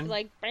 creation.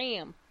 Like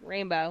bam,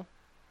 rainbow.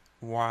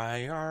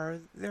 Why are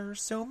there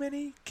so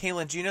many?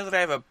 Kaylin, do you know that I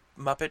have a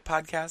Muppet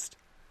podcast?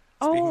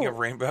 Speaking of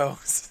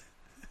rainbows.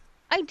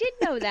 I did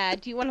know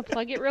that. Do you want to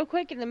plug it real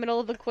quick in the middle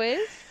of the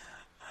quiz?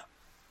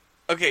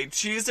 Okay,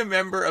 choose a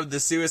member of the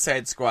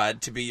Suicide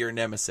Squad to be your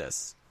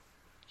nemesis.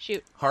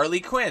 Shoot.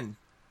 Harley Quinn.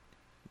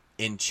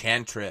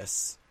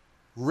 Enchantress.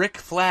 Rick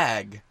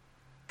Flag.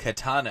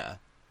 Katana.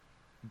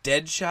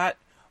 Deadshot.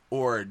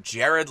 Or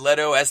Jared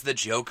Leto as the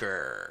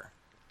Joker.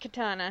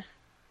 Katana.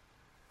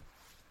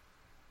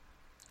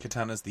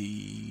 Katana's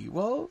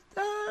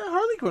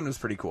Harley Quinn was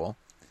pretty cool.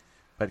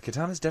 But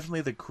Katana's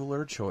definitely the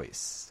cooler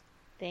choice.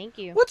 Thank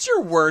you. What's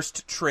your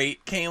worst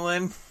trait,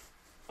 Kaylin?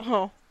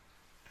 Oh.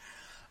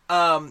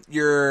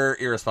 You're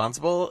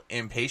irresponsible,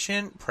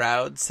 impatient,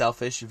 proud,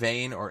 selfish,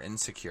 vain, or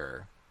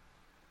insecure.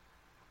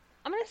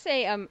 I'm going to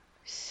say I'm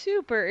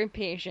super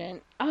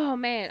impatient. Oh,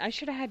 man, I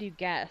should have had you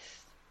guess.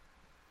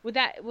 Would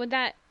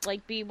that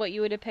like be what you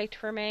would have picked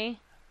for me?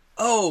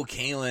 Oh,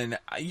 Kaylin,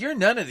 you're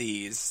none of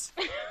these.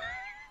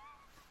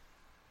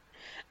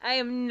 I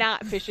am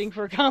not fishing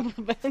for a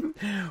compliment.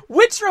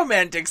 Which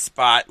romantic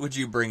spot would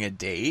you bring a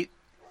date?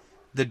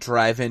 The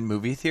drive-in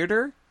movie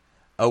theater?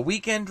 A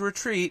weekend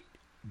retreat?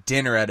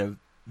 Dinner at a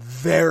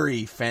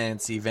very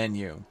fancy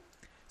venue?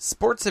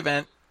 Sports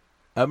event?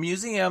 A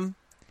museum?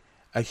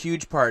 A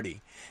huge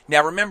party?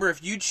 Now remember,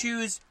 if you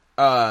choose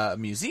a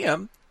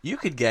museum, you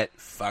could get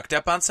fucked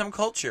up on some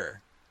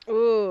culture.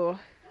 Ooh.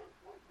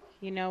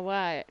 You know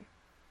what?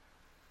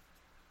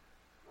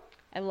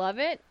 I love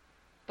it,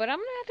 but I'm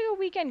going to have to go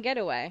weekend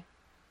getaway.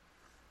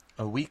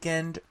 A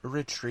weekend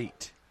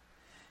retreat.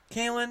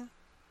 Kaylin,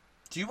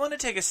 do you want to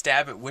take a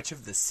stab at which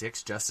of the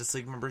 6 Justice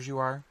League members you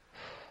are?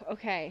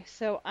 Okay,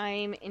 so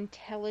I'm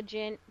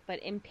intelligent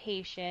but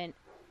impatient,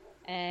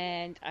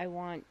 and I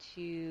want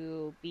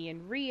to be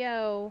in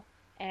Rio,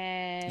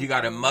 and... You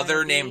got a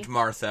mother named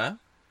Martha.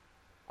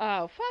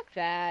 Oh, fuck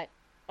that.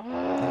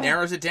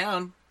 Narrows it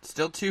down.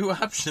 Still 2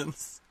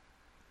 options.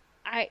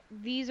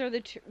 These are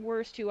the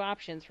worst 2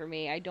 options for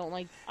me. I don't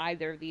like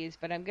either of these,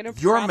 but I'm gonna.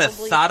 You're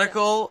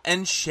methodical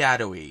and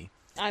shadowy,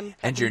 and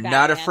you're Batman.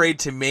 not afraid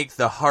to make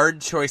the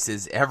hard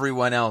choices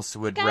everyone else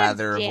would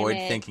rather avoid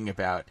thinking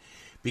about.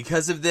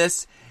 Because of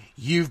this,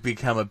 you've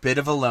become a bit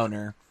of a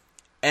loner,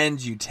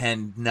 and you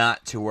tend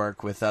not to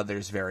work with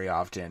others very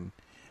often.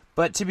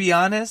 But to be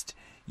honest,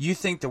 you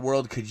think the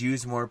world could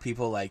use more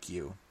people like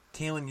you.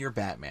 Kaylin, you're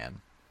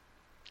Batman.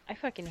 I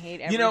fucking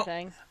hate everything. You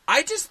know,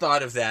 I just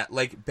thought of that.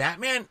 Like,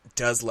 Batman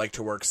does like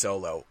to work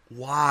solo.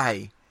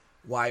 Why?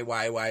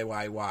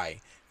 Why?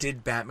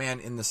 Did Batman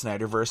in the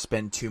Snyderverse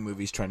spend 2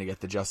 movies trying to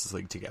get the Justice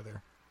League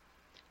together?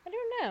 I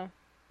don't know.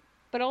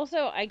 But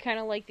also, I kind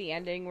of like the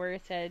ending where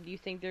it said, you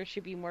think there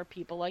should be more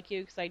people like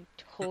you? Because I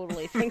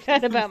totally think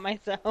that about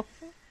myself.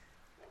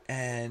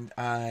 And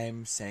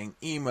I'm saying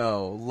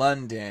emo,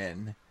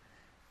 London,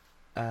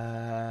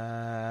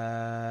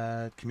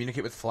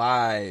 communicate with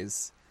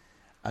flies.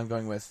 I'm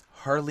going with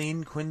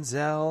Harleen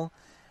Quinzel.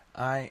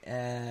 I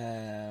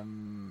am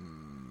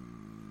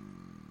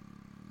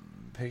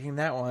picking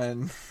that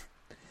one.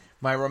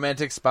 My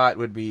romantic spot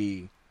would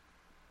be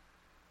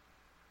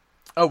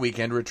a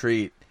weekend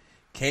retreat.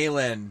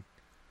 Kaylin,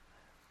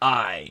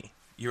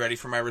 you ready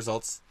for my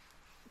results?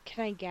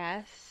 Can I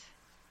guess?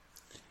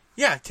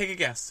 Yeah, take a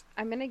guess.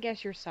 I'm going to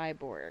guess you're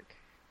Cyborg.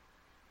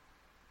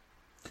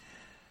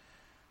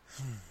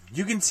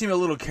 You can seem a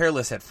little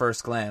careless at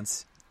first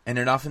glance, and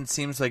it often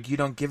seems like you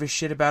don't give a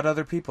shit about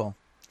other people.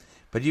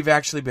 But you've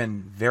actually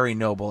been very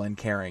noble and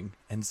caring,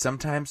 and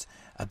sometimes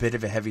a bit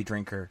of a heavy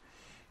drinker.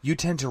 You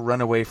tend to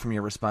run away from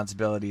your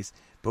responsibilities,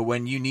 but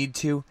when you need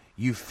to,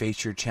 you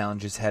face your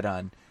challenges head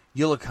on.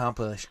 You'll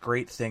accomplish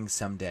great things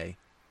someday.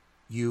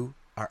 You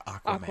are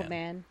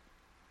Aquaman.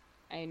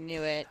 I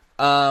knew it.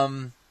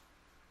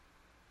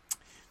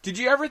 Did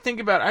you ever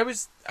think about, I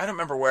don't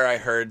remember where I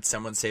heard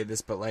someone say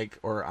this, but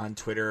or on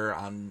Twitter,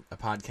 on a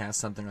podcast,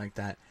 something like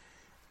that.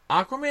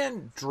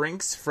 Aquaman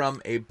drinks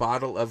from a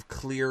bottle of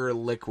clear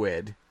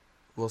liquid.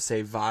 We'll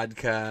say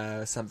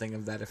vodka, something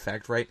of that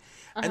effect, right?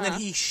 Uh-huh. And then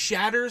he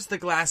shatters the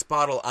glass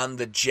bottle on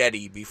the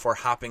jetty before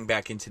hopping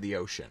back into the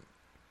ocean.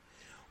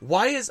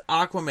 Why is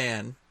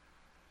Aquaman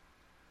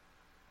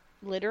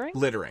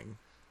littering?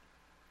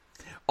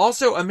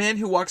 Also, a man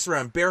who walks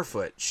around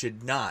barefoot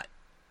should not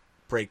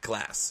break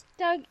glass.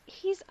 Doug,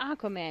 he's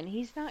Aquaman.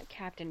 He's not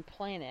Captain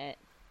Planet.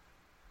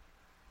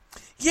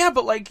 Yeah,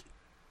 but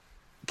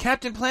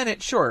Captain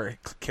Planet, sure,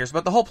 cares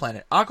about the whole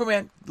planet.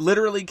 Aquaman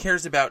literally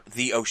cares about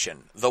the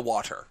ocean, the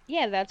water.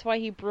 Yeah, that's why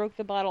he broke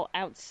the bottle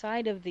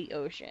outside of the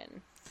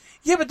ocean.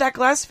 Yeah, but that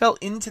glass fell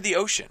into the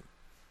ocean.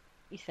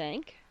 You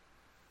think?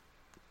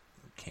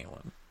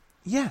 Kaylin.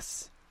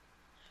 Yes.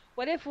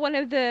 What if one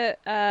of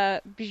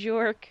the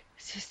Bjork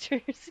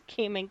sisters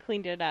came and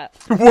cleaned it up?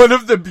 One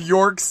of the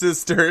Bjork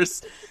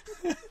sisters.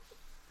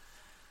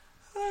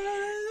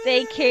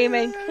 They came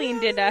and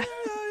cleaned it up.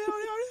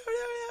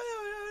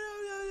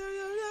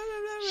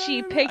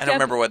 She picked up... I don't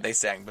remember what they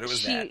sang, but it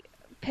was that. She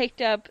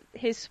picked up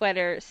his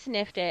sweater,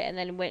 sniffed it, and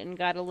then went and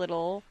got a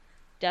little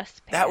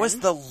dustpan. That was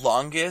the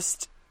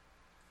longest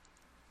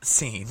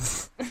scene.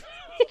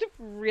 It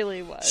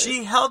really was.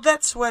 She held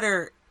that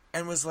sweater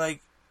and was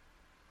like,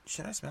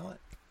 should I smell it?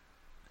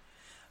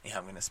 Yeah,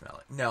 I'm going to smell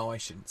it. No, I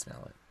shouldn't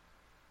smell it.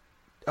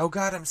 Oh,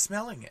 God, I'm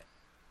smelling it.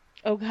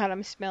 Oh, God,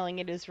 I'm smelling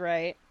it is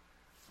right.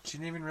 She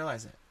didn't even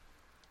realize it.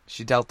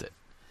 She dealt it.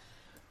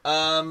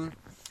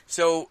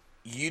 So...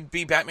 You'd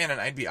be Batman and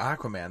I'd be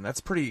Aquaman.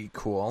 That's pretty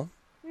cool.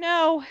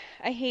 No,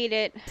 I hate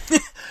it.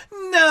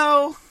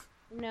 No,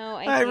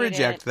 I hate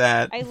reject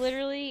that. I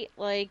literally,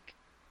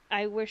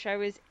 I wish I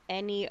was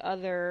any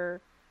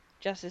other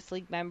Justice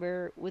League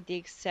member with the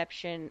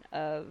exception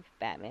of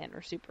Batman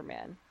or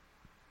Superman.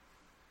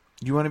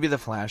 You want to be the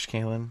Flash,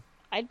 Kaylin?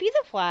 I'd be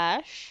the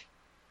Flash.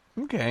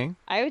 Okay.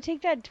 I would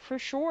take that for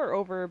sure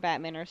over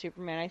Batman or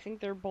Superman. I think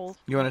they're both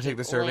You want to take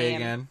the survey lame.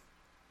 again?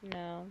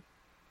 No.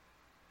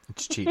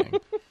 It's cheating.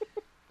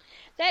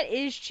 That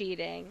is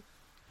cheating.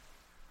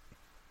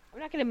 I'm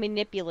not going to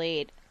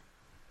manipulate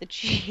the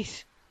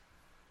cheese.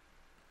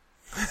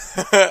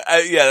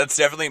 Yeah, that's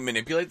definitely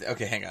manipulate.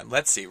 Okay, hang on.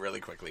 Let's see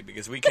really quickly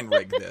because we can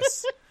rig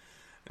this.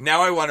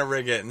 Now I want to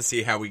rig it and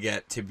see how we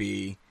get to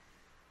be...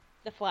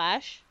 The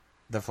Flash?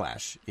 The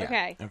Flash,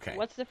 yeah. Okay.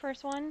 What's the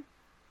first one?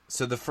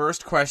 So the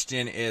first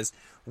question is,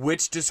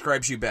 which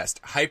describes you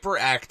best?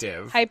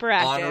 Hyperactive.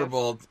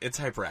 Honorable. It's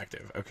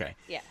hyperactive. Okay.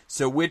 Yeah.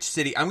 So which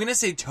city? I'm going to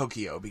say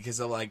Tokyo because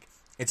of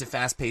it's a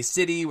fast-paced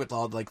city with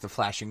all the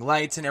flashing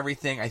lights and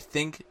everything. I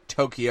think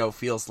Tokyo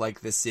feels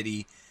like the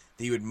city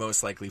that you would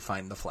most likely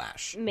find the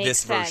Flash.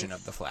 Makes sense. Version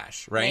of the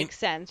Flash, right? Makes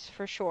sense,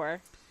 for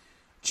sure.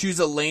 Choose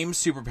a lame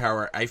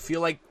superpower. I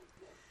feel like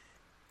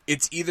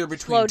It's either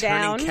between Slow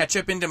turning down.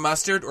 ketchup into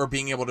mustard or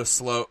being able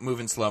to move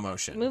in slow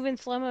motion. Move in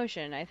slow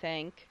motion, I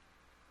think.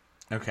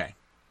 Okay.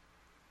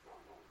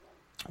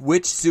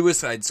 Which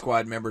Suicide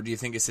Squad member do you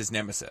think is his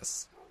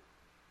nemesis?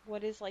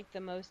 What is, like,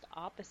 the most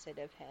opposite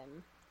of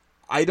him?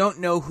 I don't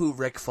know who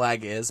Rick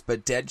Flag is,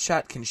 but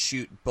Deadshot can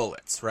shoot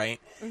bullets,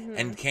 right? Mm-hmm.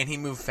 And can he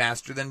move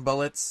faster than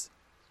bullets?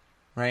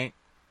 Right?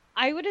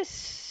 I would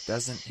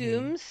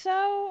assume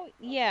so.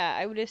 Yeah,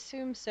 I would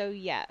assume so,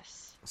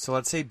 yes. So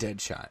let's say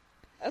Deadshot.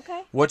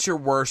 Okay. What's your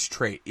worst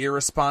trait?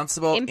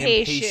 Irresponsible,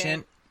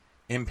 Impatient.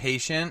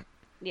 Impatient?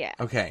 Yeah.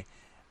 Okay.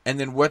 And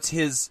then what's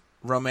his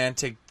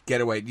romantic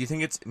getaway? Do you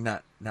think it's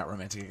not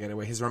romantic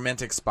getaway, his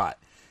romantic spot?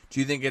 Do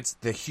you think it's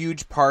the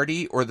huge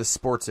party or the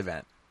sports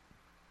event?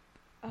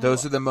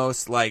 Those are the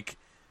most, like,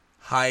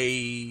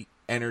 high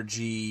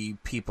energy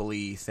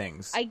people-y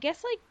things. I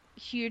guess, like,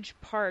 huge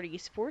party.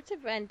 Sports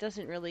event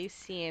doesn't really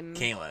seem...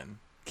 Kaylin.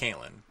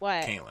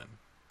 What? Kaylin.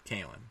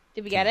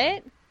 Did we get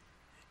it?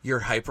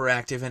 You're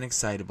hyperactive and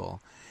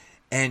excitable,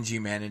 and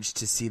you manage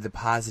to see the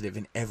positive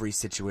in every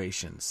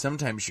situation.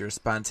 Sometimes your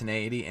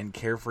spontaneity and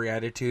carefree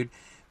attitude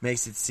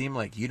makes it seem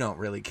like you don't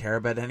really care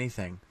about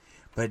anything.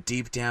 But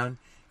deep down,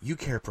 you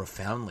care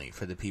profoundly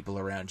for the people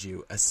around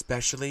you,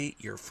 especially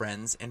your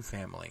friends and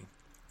family.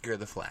 You're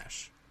the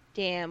Flash.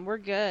 Damn, we're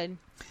good.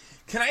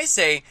 Can I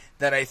say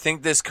that I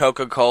think this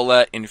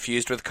Coca-Cola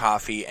infused with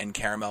coffee and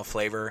caramel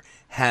flavor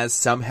has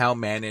somehow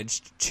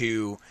managed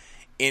to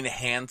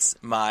enhance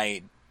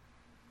my...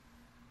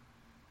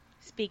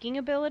 Speaking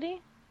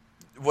ability?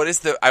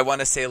 I want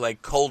to say,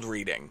 like, cold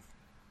reading.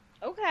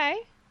 Okay.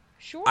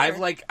 Sure. I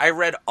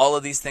read all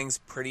of these things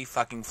pretty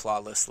fucking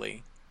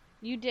flawlessly.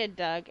 You did,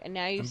 Doug, and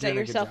now you I'm set doing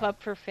a good yourself job.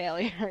 up for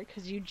failure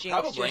because you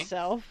jinxed Probably.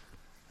 yourself.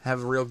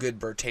 Have a real good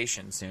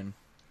birtation soon.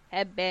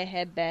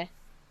 Hebbe.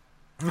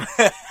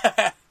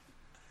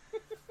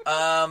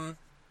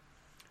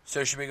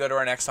 So should we go to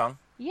our next song?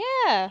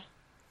 Yeah.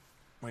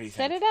 What do you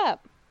Set think? it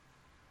up.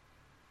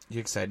 You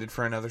excited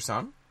for another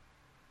song?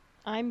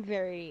 I'm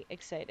very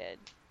excited.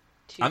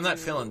 I'm not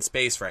feeling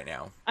space right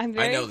now. I'm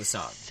very I know the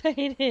song.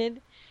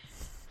 excited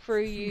for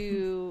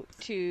you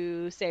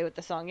to say what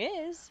the song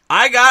is.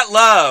 I Got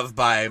Love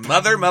by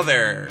Mother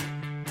Mother.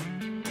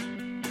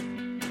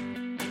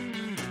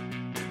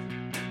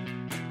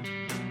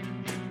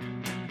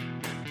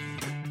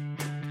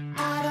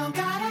 I don't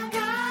got a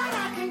God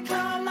I can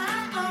call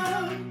my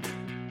own.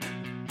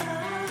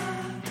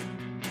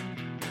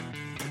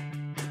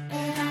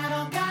 And I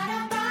don't got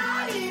a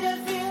body to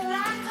feel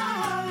like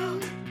home.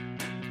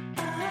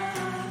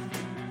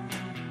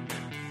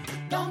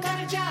 Don't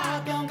got a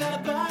job, don't got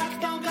a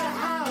buck, don't got a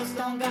house,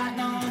 don't got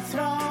no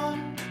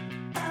throne.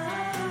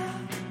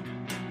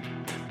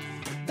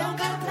 Don't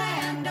got a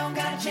plan, don't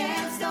got a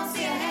chance, don't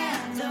see a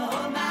hand to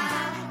hold my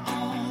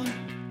own.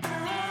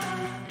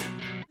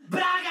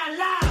 But I got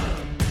love.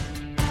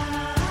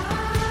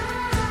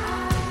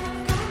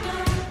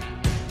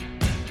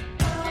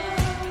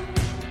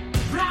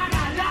 But I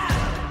got love.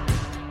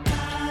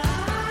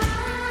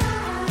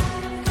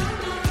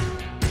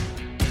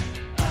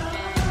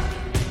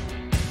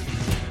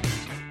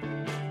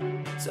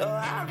 So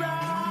I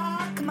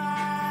rock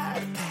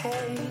my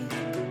pain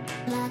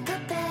like a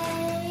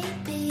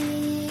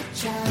baby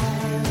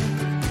child,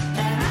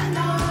 and I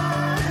know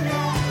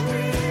that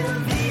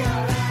we'll be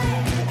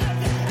alright.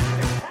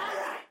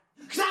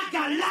 'Cause I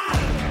got love.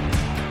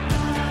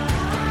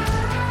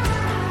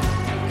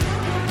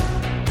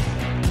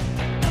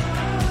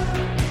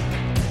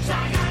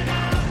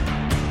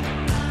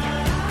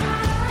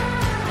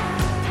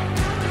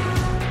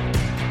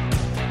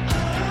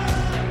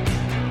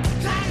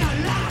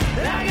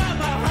 I got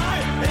my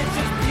heart, it's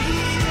just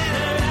beating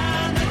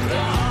around the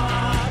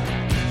clock.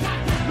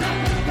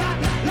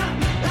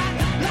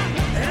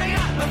 And I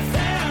got my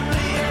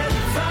family as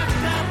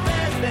fucked up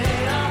as they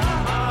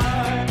are.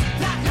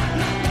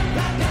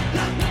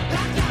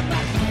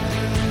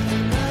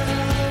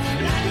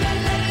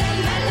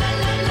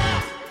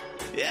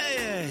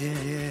 Yeah.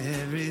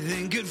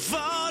 Everything could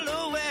fall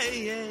away.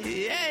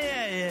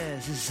 Yeah.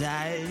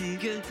 Society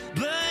could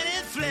burn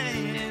in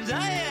flames. Oh,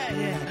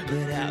 yeah.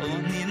 But I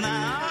won't need my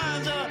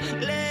arms or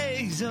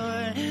legs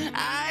or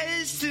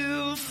eyes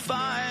to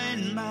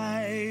find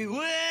my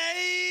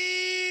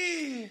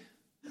way.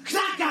 'Cause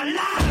I got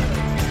love.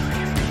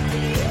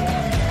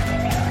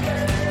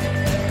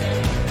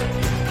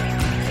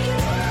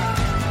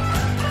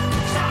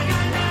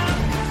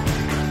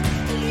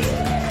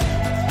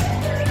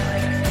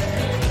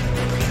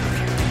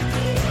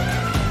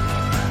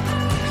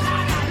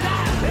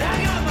 I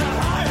got my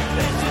heart,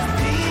 it's just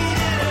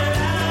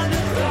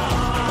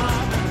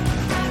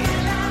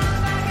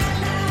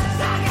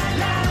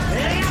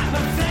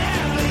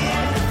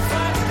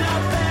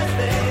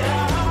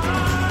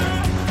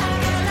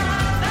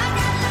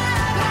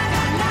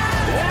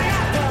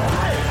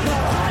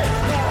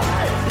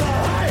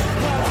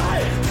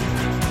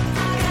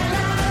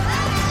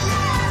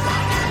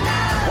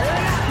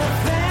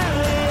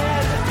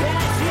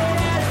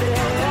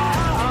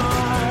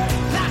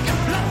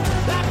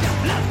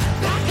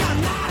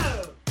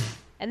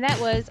And that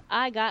was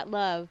I Got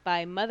Love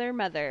by Mother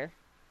Mother.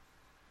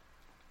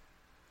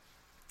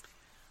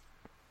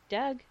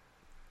 Doug.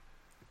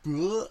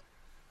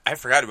 I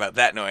forgot about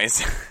that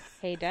noise.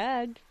 Hey,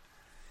 Doug.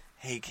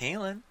 Hey,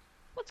 Kaylin.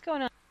 What's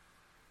going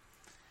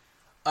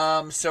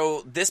on?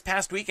 So this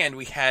past weekend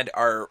we had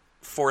our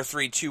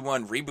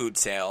 4321 reboot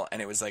sale,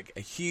 and it was like a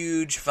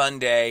huge fun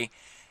day,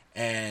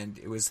 and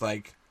it was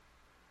like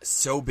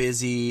so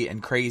busy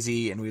and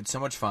crazy, and we had so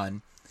much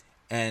fun.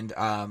 And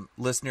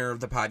listener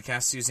of the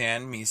podcast,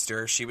 Suzanne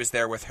Meester, she was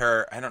there with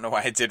her. I don't know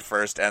why I did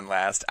first and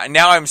last.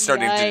 Now I'm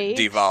starting to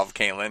devolve,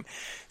 Kaylin.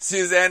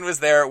 Suzanne was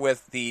there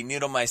with the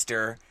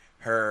Noodlemeister,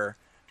 her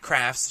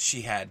crafts.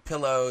 She had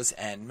pillows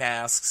and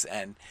masks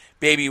and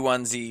baby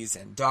onesies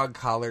and dog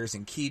collars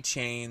and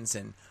keychains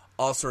and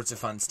all sorts of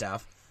fun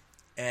stuff.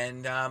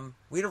 And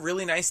we had a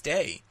really nice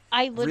day.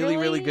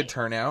 Really good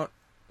turnout.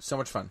 So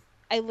much fun.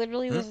 I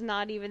literally was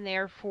not even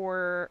there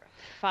for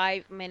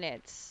 5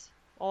 minutes.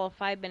 All of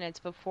 5 minutes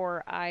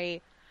before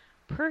I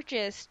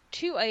purchased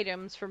 2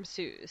 items from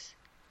Sue's.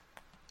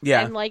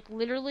 Yeah. And,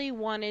 literally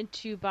wanted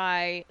to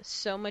buy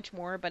so much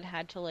more, but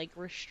had to,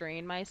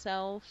 restrain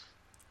myself.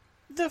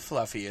 The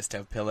fluffiest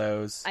of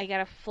pillows. I got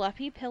a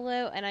fluffy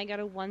pillow, and I got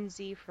a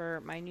onesie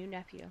for my new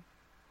nephew.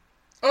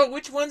 Oh,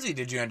 which onesie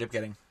did you end up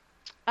getting?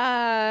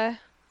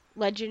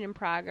 Legend in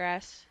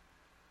Progress.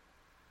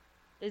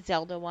 The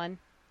Zelda one.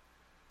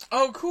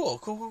 Oh, cool.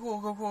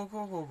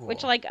 Cool.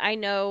 Which, I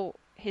know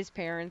his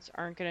parents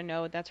aren't going to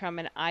know that's from,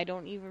 and I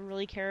don't even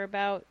really care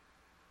about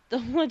the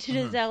Legend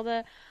of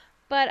Zelda,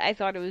 but I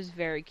thought it was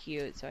very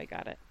cute, so I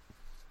got it.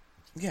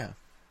 Yeah.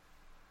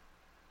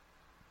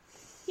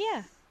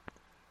 Yeah.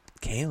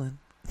 Kaylin.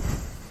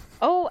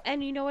 Oh,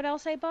 and you know what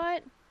else I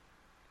bought?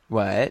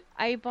 What?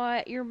 I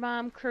bought your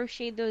mom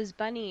crocheted those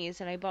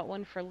bunnies, and I bought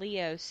one for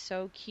Leo.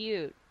 So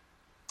cute.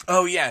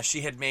 Oh, yeah, she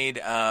had made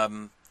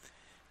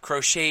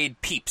crocheted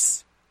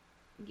peeps.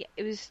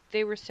 Yeah,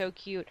 they were so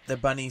cute. The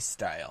bunny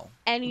style.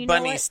 And you know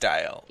bunny what?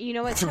 style. You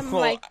know what? Some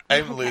of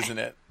I'm losing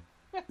it.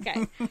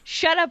 Okay.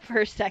 Shut up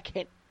for a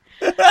second.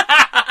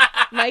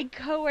 My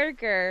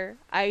coworker,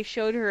 I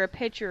showed her a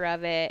picture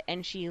of it,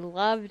 and she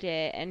loved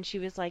it, and she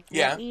was like,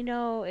 let me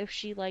know if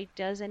she,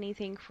 does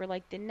anything for,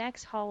 the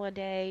next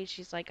holiday.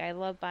 She's like, I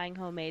love buying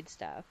homemade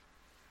stuff.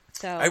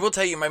 So I will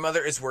tell you, my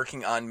mother is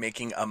working on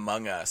making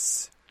Among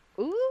Us.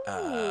 Ooh.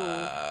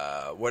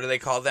 What do they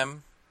call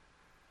them?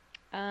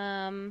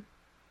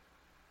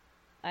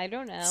 I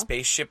don't know.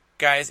 Spaceship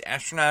guys,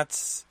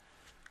 astronauts,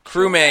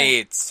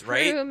 crewmates,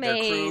 right?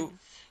 Crewmates.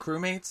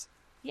 Crewmates?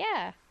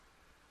 Yeah.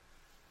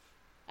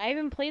 I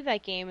haven't played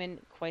that game in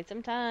quite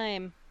some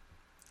time.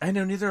 I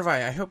know, neither have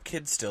I. I hope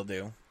kids still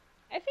do.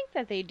 I think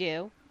that they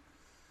do.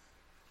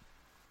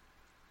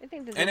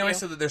 I know I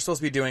said that they're supposed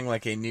to be doing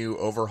a new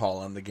overhaul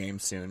on the game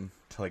soon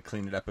to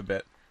clean it up a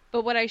bit.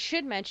 But what I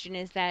should mention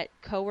is that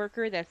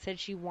coworker that said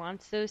she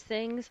wants those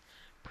things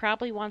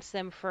probably wants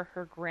them for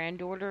her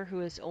granddaughter,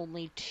 who is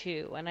only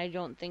 2, and I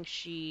don't think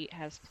she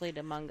has played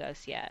Among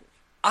Us yet.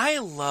 I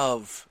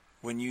love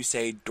when you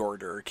say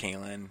daughter,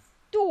 Kaylin.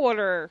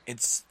 Daughter.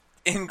 It's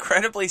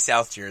incredibly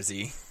South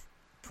Jersey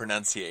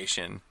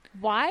pronunciation.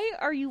 Why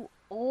are you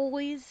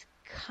always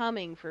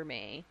coming for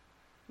me?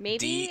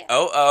 Maybe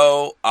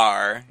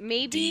DOOR.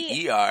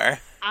 Maybe DER.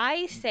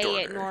 I say daughter.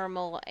 it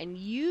normal and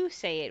you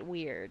say it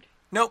weird.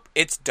 Nope,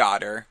 it's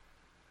daughter.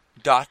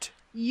 Dot.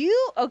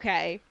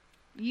 Okay.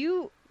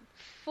 You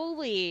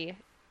fully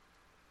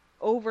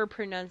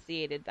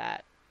over-pronunciated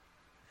that.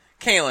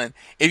 Kaylin,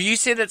 if you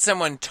say that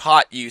someone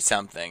taught you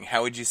something,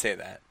 how would you say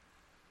that?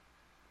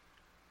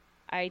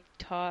 I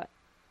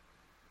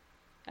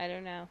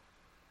don't know.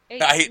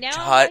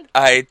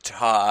 I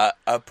taught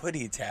a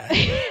putty tat.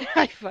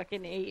 I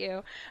fucking hate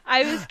you.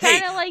 I was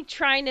kind of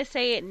trying to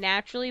say it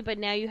naturally, but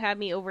now you have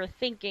me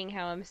overthinking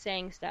how I'm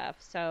saying stuff,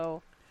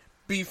 so...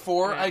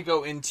 Before I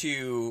go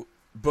into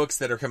books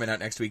that are coming out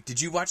next week, did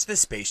you watch the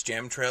Space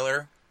Jam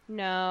trailer?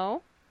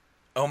 No.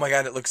 Oh my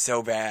god, it looks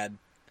so bad.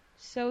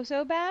 So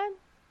bad?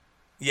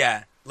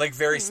 Yeah,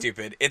 very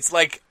stupid. It's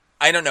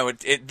I don't know,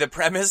 the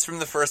premise from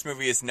the first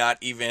movie is not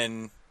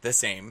even the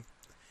same.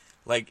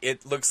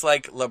 It looks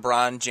like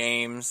LeBron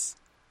James...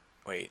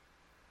 Wait.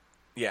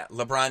 Yeah,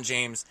 LeBron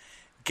James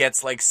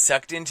gets,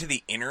 sucked into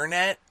the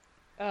internet.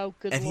 Oh,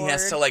 good and lord. he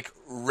has to,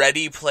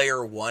 Ready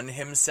Player One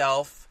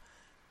himself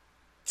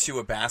to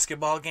a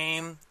basketball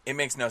game. It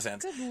makes no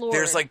sense. Good lord.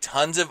 There's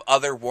tons of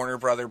other Warner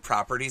Brother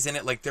properties in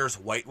it. There's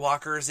White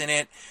Walkers in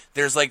it.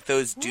 There's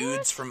those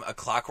dudes from A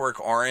Clockwork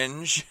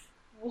Orange.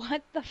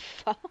 What the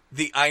fuck?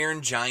 The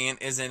Iron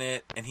Giant is in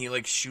it, and he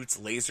shoots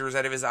lasers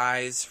out of his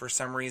eyes for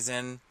some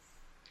reason.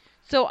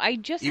 So I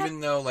just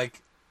though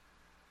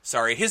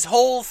sorry, his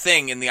whole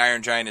thing in the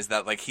Iron Giant is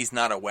that he's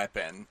not a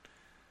weapon.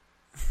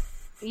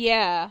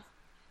 Yeah.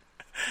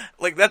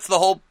 That's the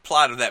whole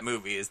plot of that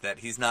movie, is that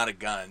he's not a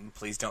gun.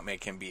 Please don't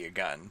make him be a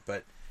gun.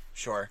 But,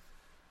 sure.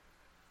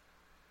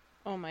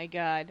 Oh my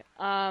god.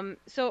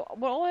 So,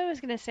 all I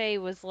was gonna say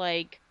was,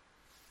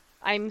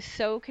 I'm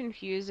so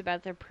confused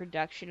about the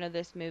production of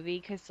this movie,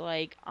 because,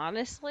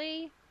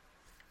 honestly,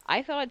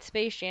 I thought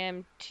Space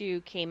Jam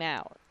 2 came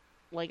out.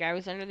 Like, I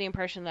was under the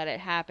impression that it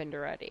happened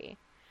already.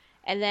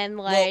 And then,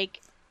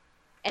 like,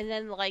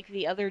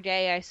 the other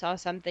day I saw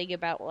something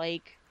about,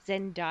 like,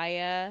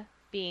 Zendaya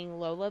being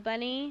Lola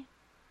Bunny.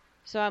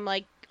 So I'm,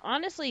 like,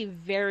 honestly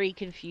very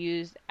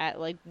confused at,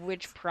 like,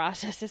 which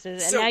process this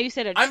is. And So, now you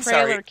said a I'm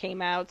trailer sorry.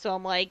 came out, so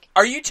I'm like...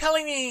 Are you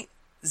telling me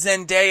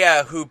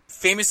Zendaya, who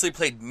famously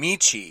played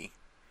Michi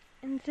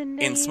in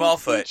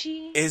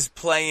Smallfoot, is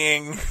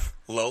playing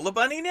Lola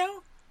Bunny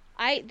now?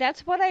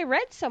 That's what I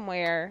read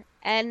somewhere.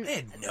 And I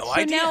had no so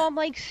idea. now I'm,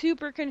 like,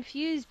 super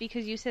confused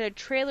because you said a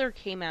trailer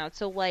came out.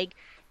 So, like,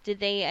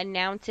 did they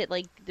announce it,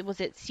 like, was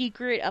it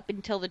secret up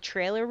until the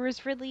trailer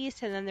was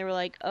released? And then they were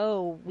like,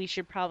 oh, we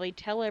should probably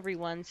tell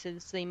everyone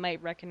since they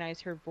might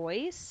recognize her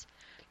voice?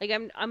 Like,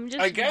 I'm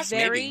just I guess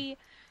very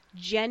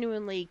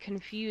genuinely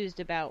confused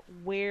about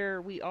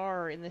where we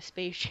are in the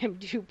Space Jam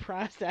 2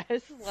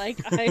 process. Like,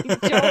 I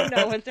don't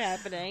know what's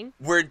happening.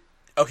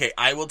 Okay,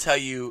 I will tell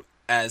you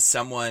as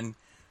someone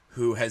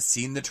who has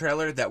seen the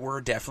trailer that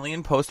we're definitely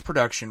in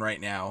post-production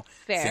right now.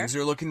 Fair. Things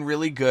are looking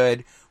really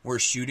good. We're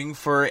shooting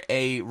for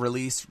a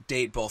release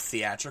date, both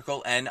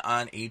theatrical and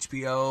on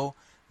HBO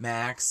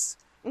Max,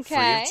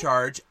 free of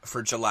charge,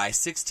 for July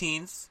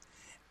 16th.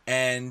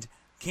 And,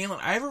 Caitlin,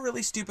 I have a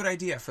really stupid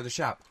idea for the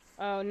shop.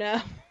 Oh, no.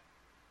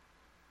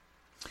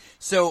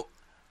 So,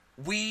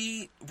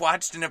 we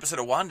watched an episode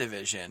of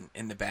WandaVision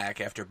in the back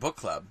after book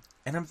club,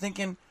 and I'm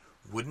thinking,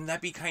 wouldn't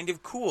that be kind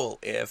of cool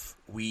if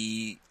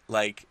we,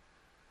 like,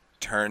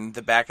 turn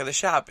the back of the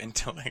shop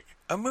into, like,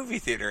 a movie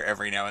theater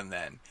every now and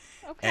then?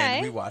 Okay.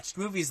 And we watched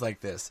movies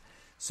like this.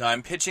 So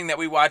I'm pitching that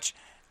we watch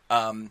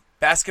Outer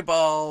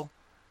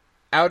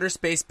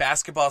Space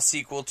Basketball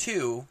Sequel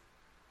 2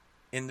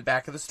 in the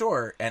back of the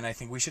store, and I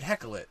think we should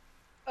heckle it.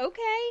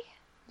 Okay.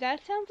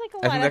 That sounds like a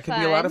lot of fun. I think that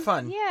could be a lot of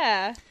fun.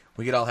 Yeah.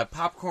 We could all have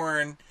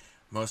popcorn.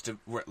 I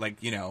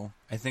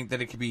think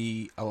that it could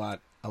be a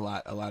lot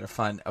of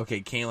fun.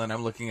 Okay, Kaylin,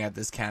 I'm looking at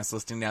this cast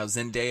listing now.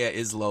 Zendaya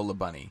is Lola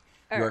Bunny.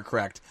 You are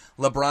correct.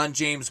 LeBron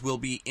James will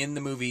be in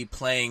the movie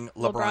playing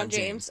LeBron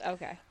James.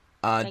 Okay.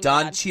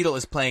 Don Cheadle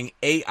is playing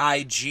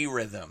AIG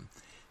Rhythm.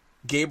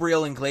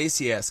 Gabriel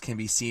Iglesias can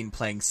be seen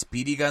playing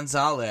Speedy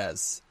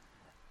Gonzalez.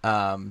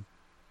 Okay.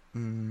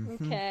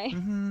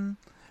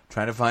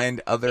 Trying to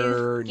find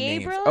other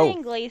names. Gabriel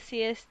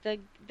Iglesias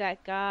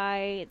that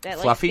guy that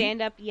Fluffy? like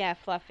stand up? Yeah,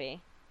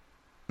 Fluffy.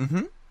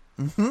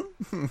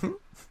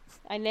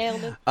 I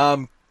nailed it.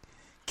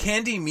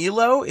 Candy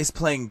Milo is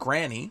playing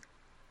Granny.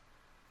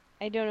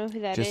 I don't know who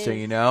that is. Just so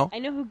you know. I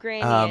know who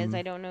Granny is.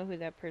 I don't know who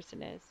that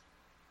person is.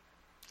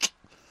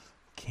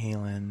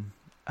 Kaylin.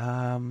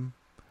 I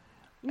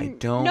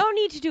don't... No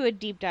need to do a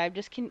deep dive.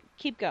 Just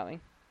keep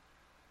going.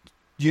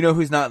 You know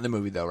who's not in the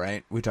movie, though,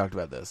 right? We talked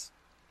about this.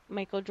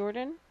 Michael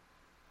Jordan?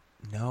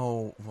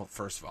 No. Well,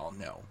 first of all,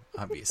 no.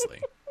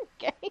 Obviously.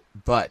 Okay.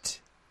 But,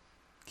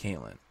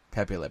 Kaylin,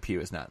 Pepe Le Pew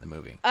is not in the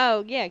movie.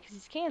 Oh, yeah, because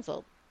he's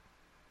canceled.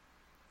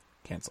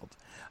 Canceled.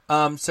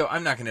 So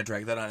I'm not going to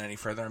drag that on any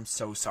further. I'm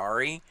so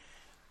sorry.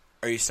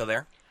 Are you still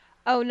there?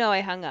 Oh, no,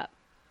 I hung up.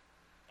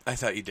 I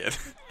thought you did.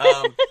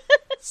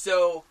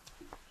 So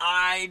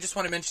I just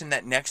want to mention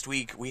that next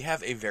week we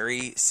have a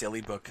very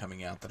silly book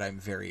coming out that I'm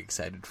very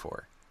excited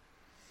for.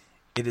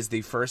 It is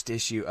the first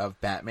issue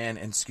of Batman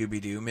and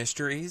Scooby-Doo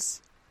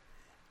Mysteries.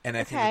 And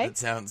I think that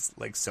sounds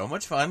like so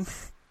much fun.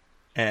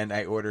 And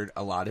I ordered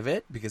a lot of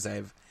it because I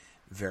have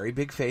very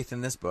big faith in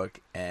this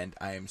book. And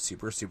I am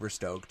super, super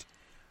stoked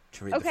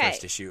to read the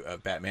first issue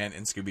of Batman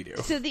and Scooby-Doo.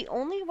 So the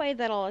only way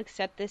that I'll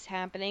accept this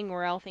happening,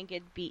 or I'll think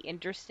it'd be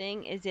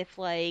interesting, is if,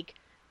 like,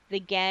 the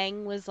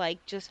gang was,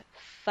 like, just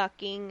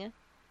fucking,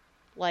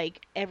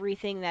 like,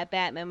 everything that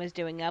Batman was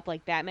doing up.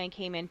 Like, Batman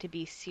came in to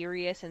be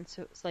serious and,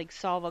 like,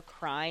 solve a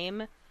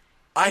crime.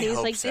 And he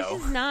was like, this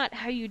is not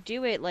how you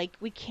do it. Like,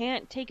 we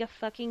can't take a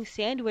fucking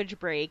sandwich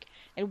break.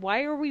 And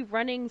why are we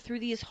running through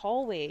these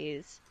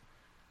hallways?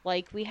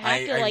 Like, we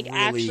have to, like,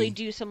 actually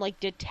do some, like,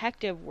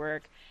 detective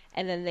work.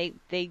 And then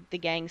the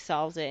gang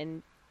solves it,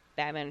 and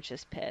Batman is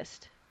just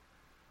pissed.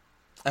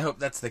 I hope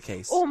that's the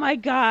case. Oh my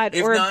god!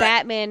 Or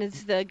Batman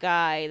is the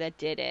guy that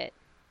did it.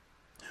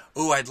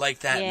 Ooh, I'd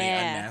like that. Yeah. And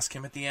they unmask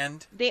him at the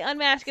end. They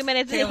unmask him, and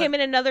it's him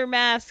in another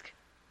mask.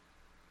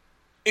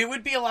 It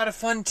would be a lot of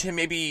fun to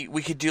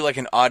we could do like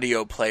an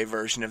audio play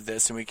version of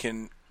this, and we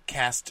can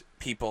cast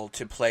people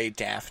to play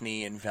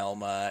Daphne and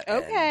Velma.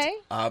 Okay. And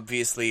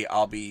obviously,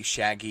 I'll be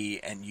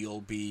Shaggy, and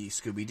you'll be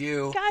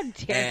Scooby-Doo. God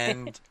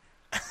damn it.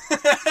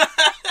 Doug,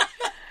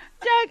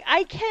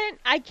 I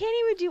can't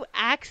even do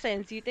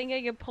accents. You think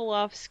I could pull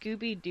off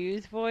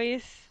Scooby-Doo's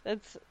voice?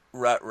 That's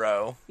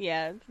Ruh-roh.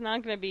 Yeah, it's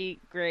not gonna be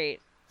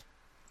great.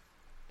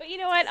 But you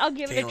know what? I'll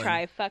give it a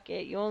try. Fuck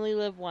it. You only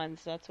live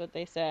once. That's what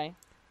they say.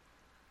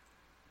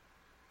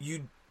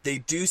 They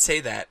do say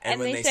that, and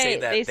when they say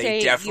that,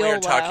 they definitely YOLO.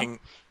 are talking.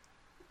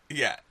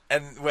 Yeah,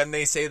 and when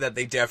they say that,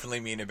 they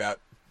definitely mean about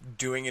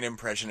doing an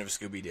impression of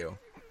Scooby-Doo.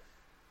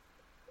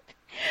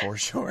 For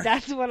sure.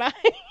 That's what I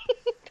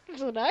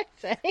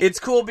say. It's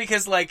cool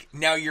because, like,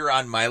 now you're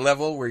on my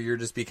level where you're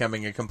just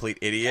becoming a complete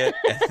idiot.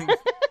 And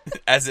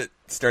as it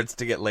starts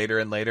to get later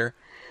and later.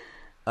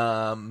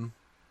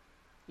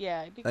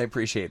 Yeah, I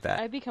appreciate that.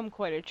 I become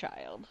quite a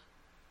child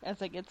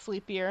as I get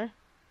sleepier.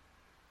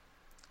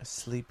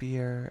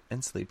 Sleepier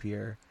and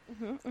sleepier.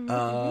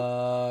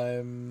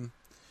 Mm-hmm.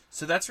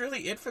 So that's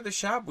really it for the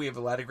shop. We have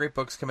a lot of great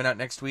books coming out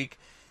next week.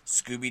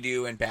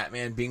 Scooby-Doo and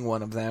Batman being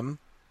one of them.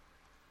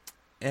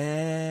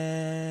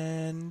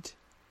 And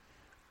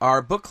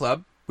our book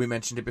club, we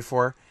mentioned it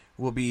before,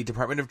 will be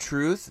Department of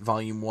Truth,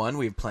 Volume 1.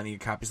 We have plenty of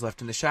copies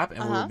left in the shop,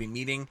 and we will be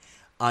meeting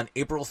on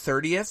April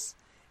 30th.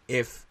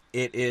 If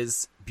it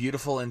is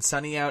beautiful and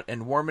sunny out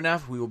and warm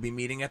enough, we will be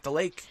meeting at the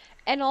lake.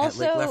 And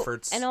also, at Lake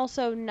Lefferts. And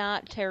also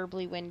not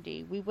terribly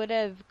windy. We would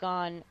have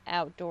gone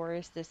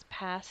outdoors this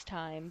past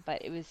time,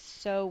 but it was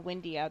so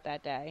windy out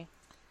that day.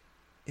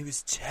 It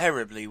was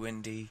terribly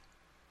windy.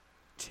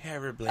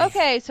 Terribly.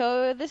 Okay,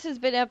 so this has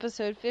been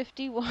episode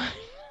 51.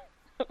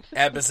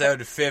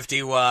 Episode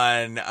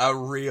 51. A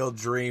real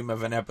dream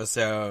of an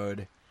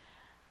episode.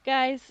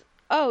 Guys,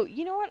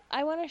 you know what?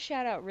 I want to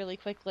shout out really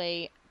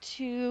quickly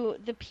to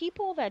the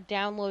people that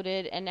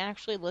downloaded and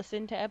actually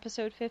listened to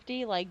episode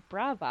 50. Like,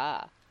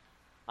 brava.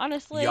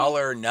 Honestly, y'all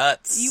are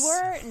nuts. You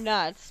are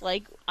nuts.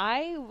 Like,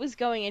 I was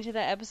going into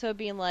that episode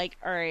being like,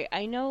 alright,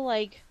 I know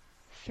like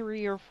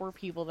 3 or 4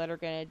 people that are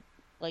gonna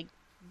like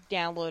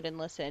download and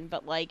listen,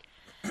 but like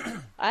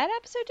that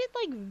episode did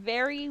like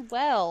very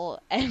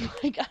well, and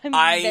like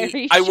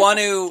I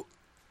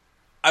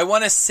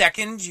want to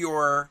second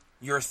your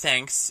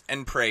thanks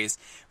and praise,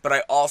 but I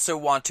also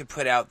want to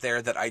put out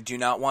there that I do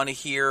not want to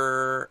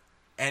hear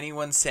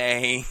anyone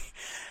say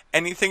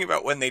anything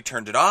about when they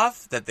turned it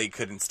off, that they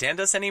couldn't stand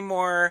us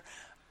anymore.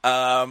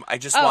 I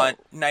just want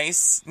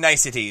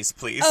niceties,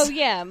 please. Oh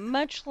yeah,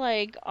 much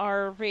like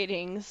our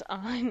ratings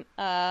on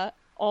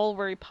all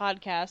where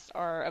podcasts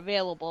are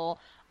available,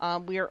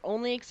 we are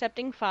only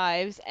accepting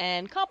 5s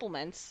and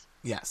compliments.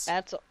 Yes,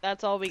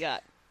 that's all we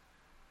got.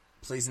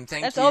 Please and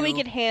thank you. That's all we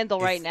can handle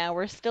right now.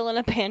 We're still in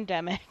a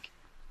pandemic.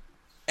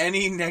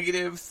 Any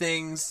negative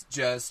things,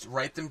 just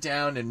write them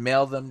down and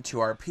mail them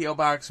to our P.O.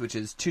 Box, which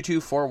is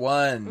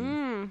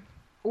 2241.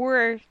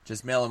 Or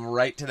just mail them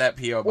right to that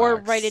P.O. Box. Or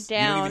write it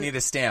down. You don't even need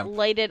a stamp.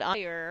 Light it on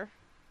fire,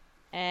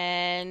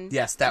 and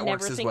yes, that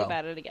works as well. Never think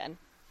about it again.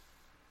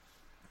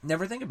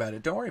 Never think about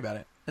it. Don't worry about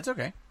it. It's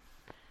okay.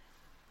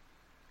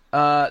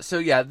 So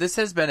yeah, this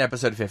has been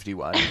episode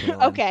 51.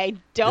 Okay,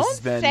 don't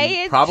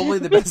say it. Probably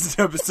the best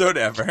episode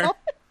ever. Don't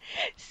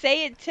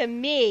say it to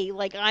me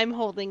like I'm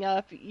holding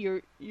up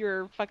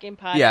your fucking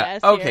podcast. Yeah.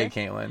 Okay,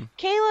 here. Caitlin.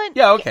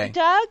 Yeah. Okay.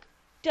 Doug.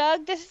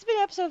 This has been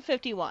episode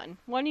 51.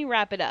 Why don't you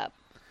wrap it up?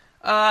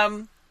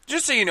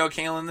 Just so you know,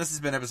 Caitlin, this has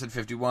been episode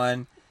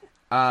 51.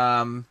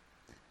 I'm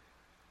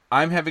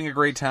having a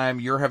great time.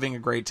 You're having a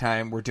great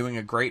time. We're doing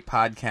a great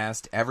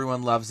podcast.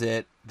 Everyone loves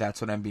it.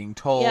 That's what I'm being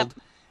told. Yep.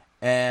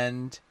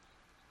 And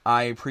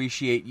I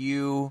appreciate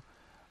you.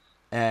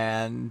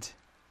 And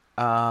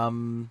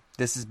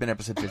this has been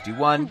episode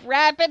 51.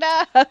 Wrap it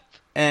up.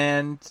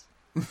 And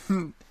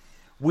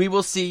we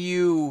will see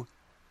you.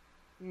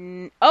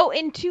 In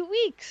 2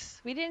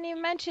 weeks. We didn't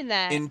even mention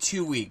that. In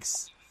 2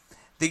 weeks.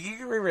 The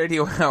Geekery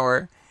Radio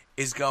Hour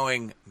is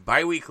going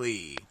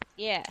bi-weekly.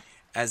 Yeah.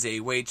 As a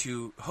way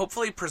to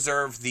hopefully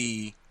preserve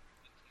the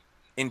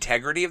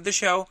integrity of the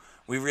show.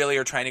 We really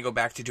are trying to go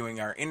back to doing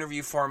our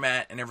interview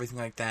format and everything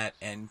like that,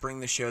 and bring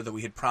the show that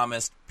we had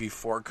promised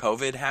before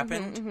COVID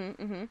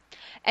happened.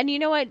 And you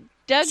know what?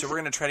 So we're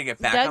going to try to get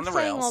back on the rails.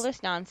 Doug's saying all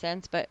this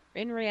nonsense, but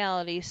in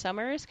reality,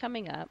 summer is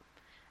coming up,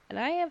 and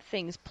I have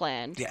things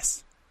planned.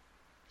 Yes.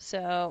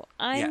 So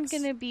I'm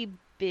going to be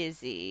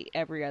busy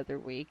every other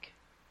week.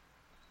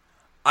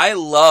 I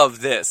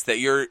love this, that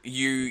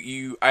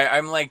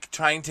I'm like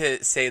trying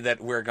to say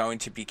that we're going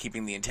to be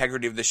keeping the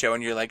integrity of the show,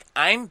 and you're like,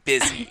 I'm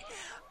busy.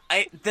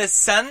 The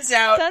sun's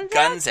out,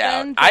 guns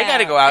out. I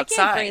gotta go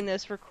outside. I can't bring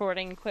this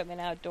recording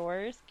equipment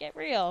outdoors. Get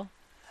real.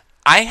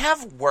 I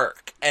have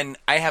work, and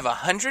I have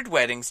 100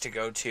 weddings to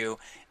go to,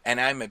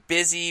 and I'm a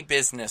busy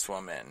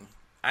businesswoman.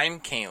 I'm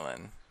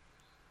Kaylin.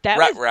 That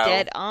was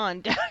dead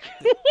on, Doug.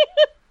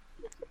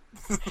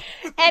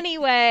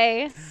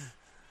 Anyway.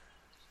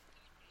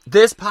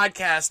 This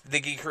podcast,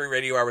 The Geekery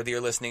Radio Hour that you're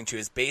listening to,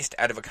 is based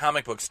out of a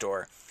comic book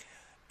store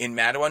in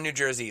Matawan, New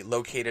Jersey,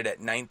 located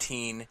at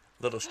 19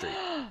 Little Street.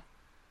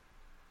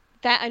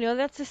 I know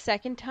that's the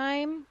second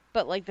time,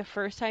 but like the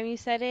first time you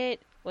said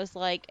it was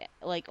like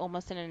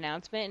almost an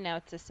announcement, and now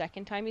it's the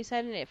second time you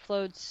said it, and it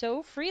flowed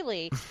so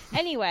freely.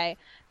 Anyway,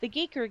 The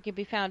Geekery can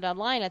be found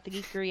online at The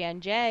Geekery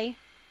NJ.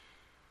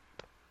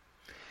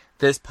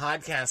 This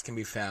podcast can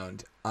be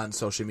found on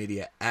social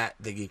media at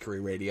The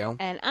Geekery Radio.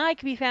 And I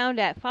can be found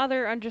at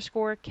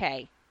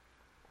Father_K.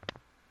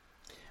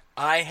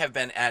 I have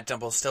been at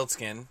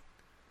Dumplestiltskin,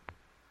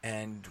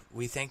 and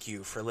we thank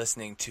you for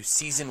listening to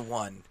Season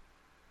 1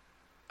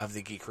 of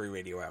The Geekery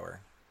Radio Hour.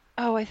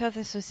 Oh, I thought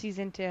this was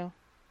Season 2. All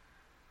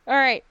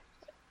right.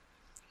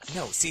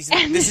 No, this is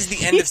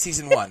the end of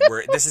Season 1.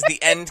 This is the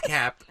end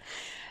cap.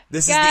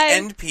 This is the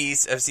end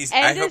piece of Season...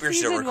 I hope you're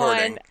still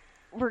recording.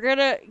 we're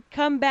gonna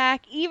come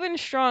back even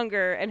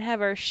stronger and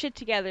have our shit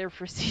together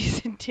for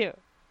season 2.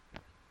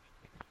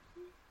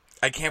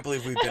 I can't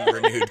believe we've been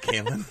renewed,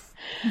 Kaylin.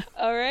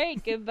 All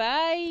right,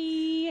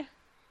 goodbye.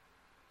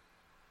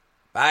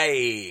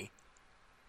 Bye.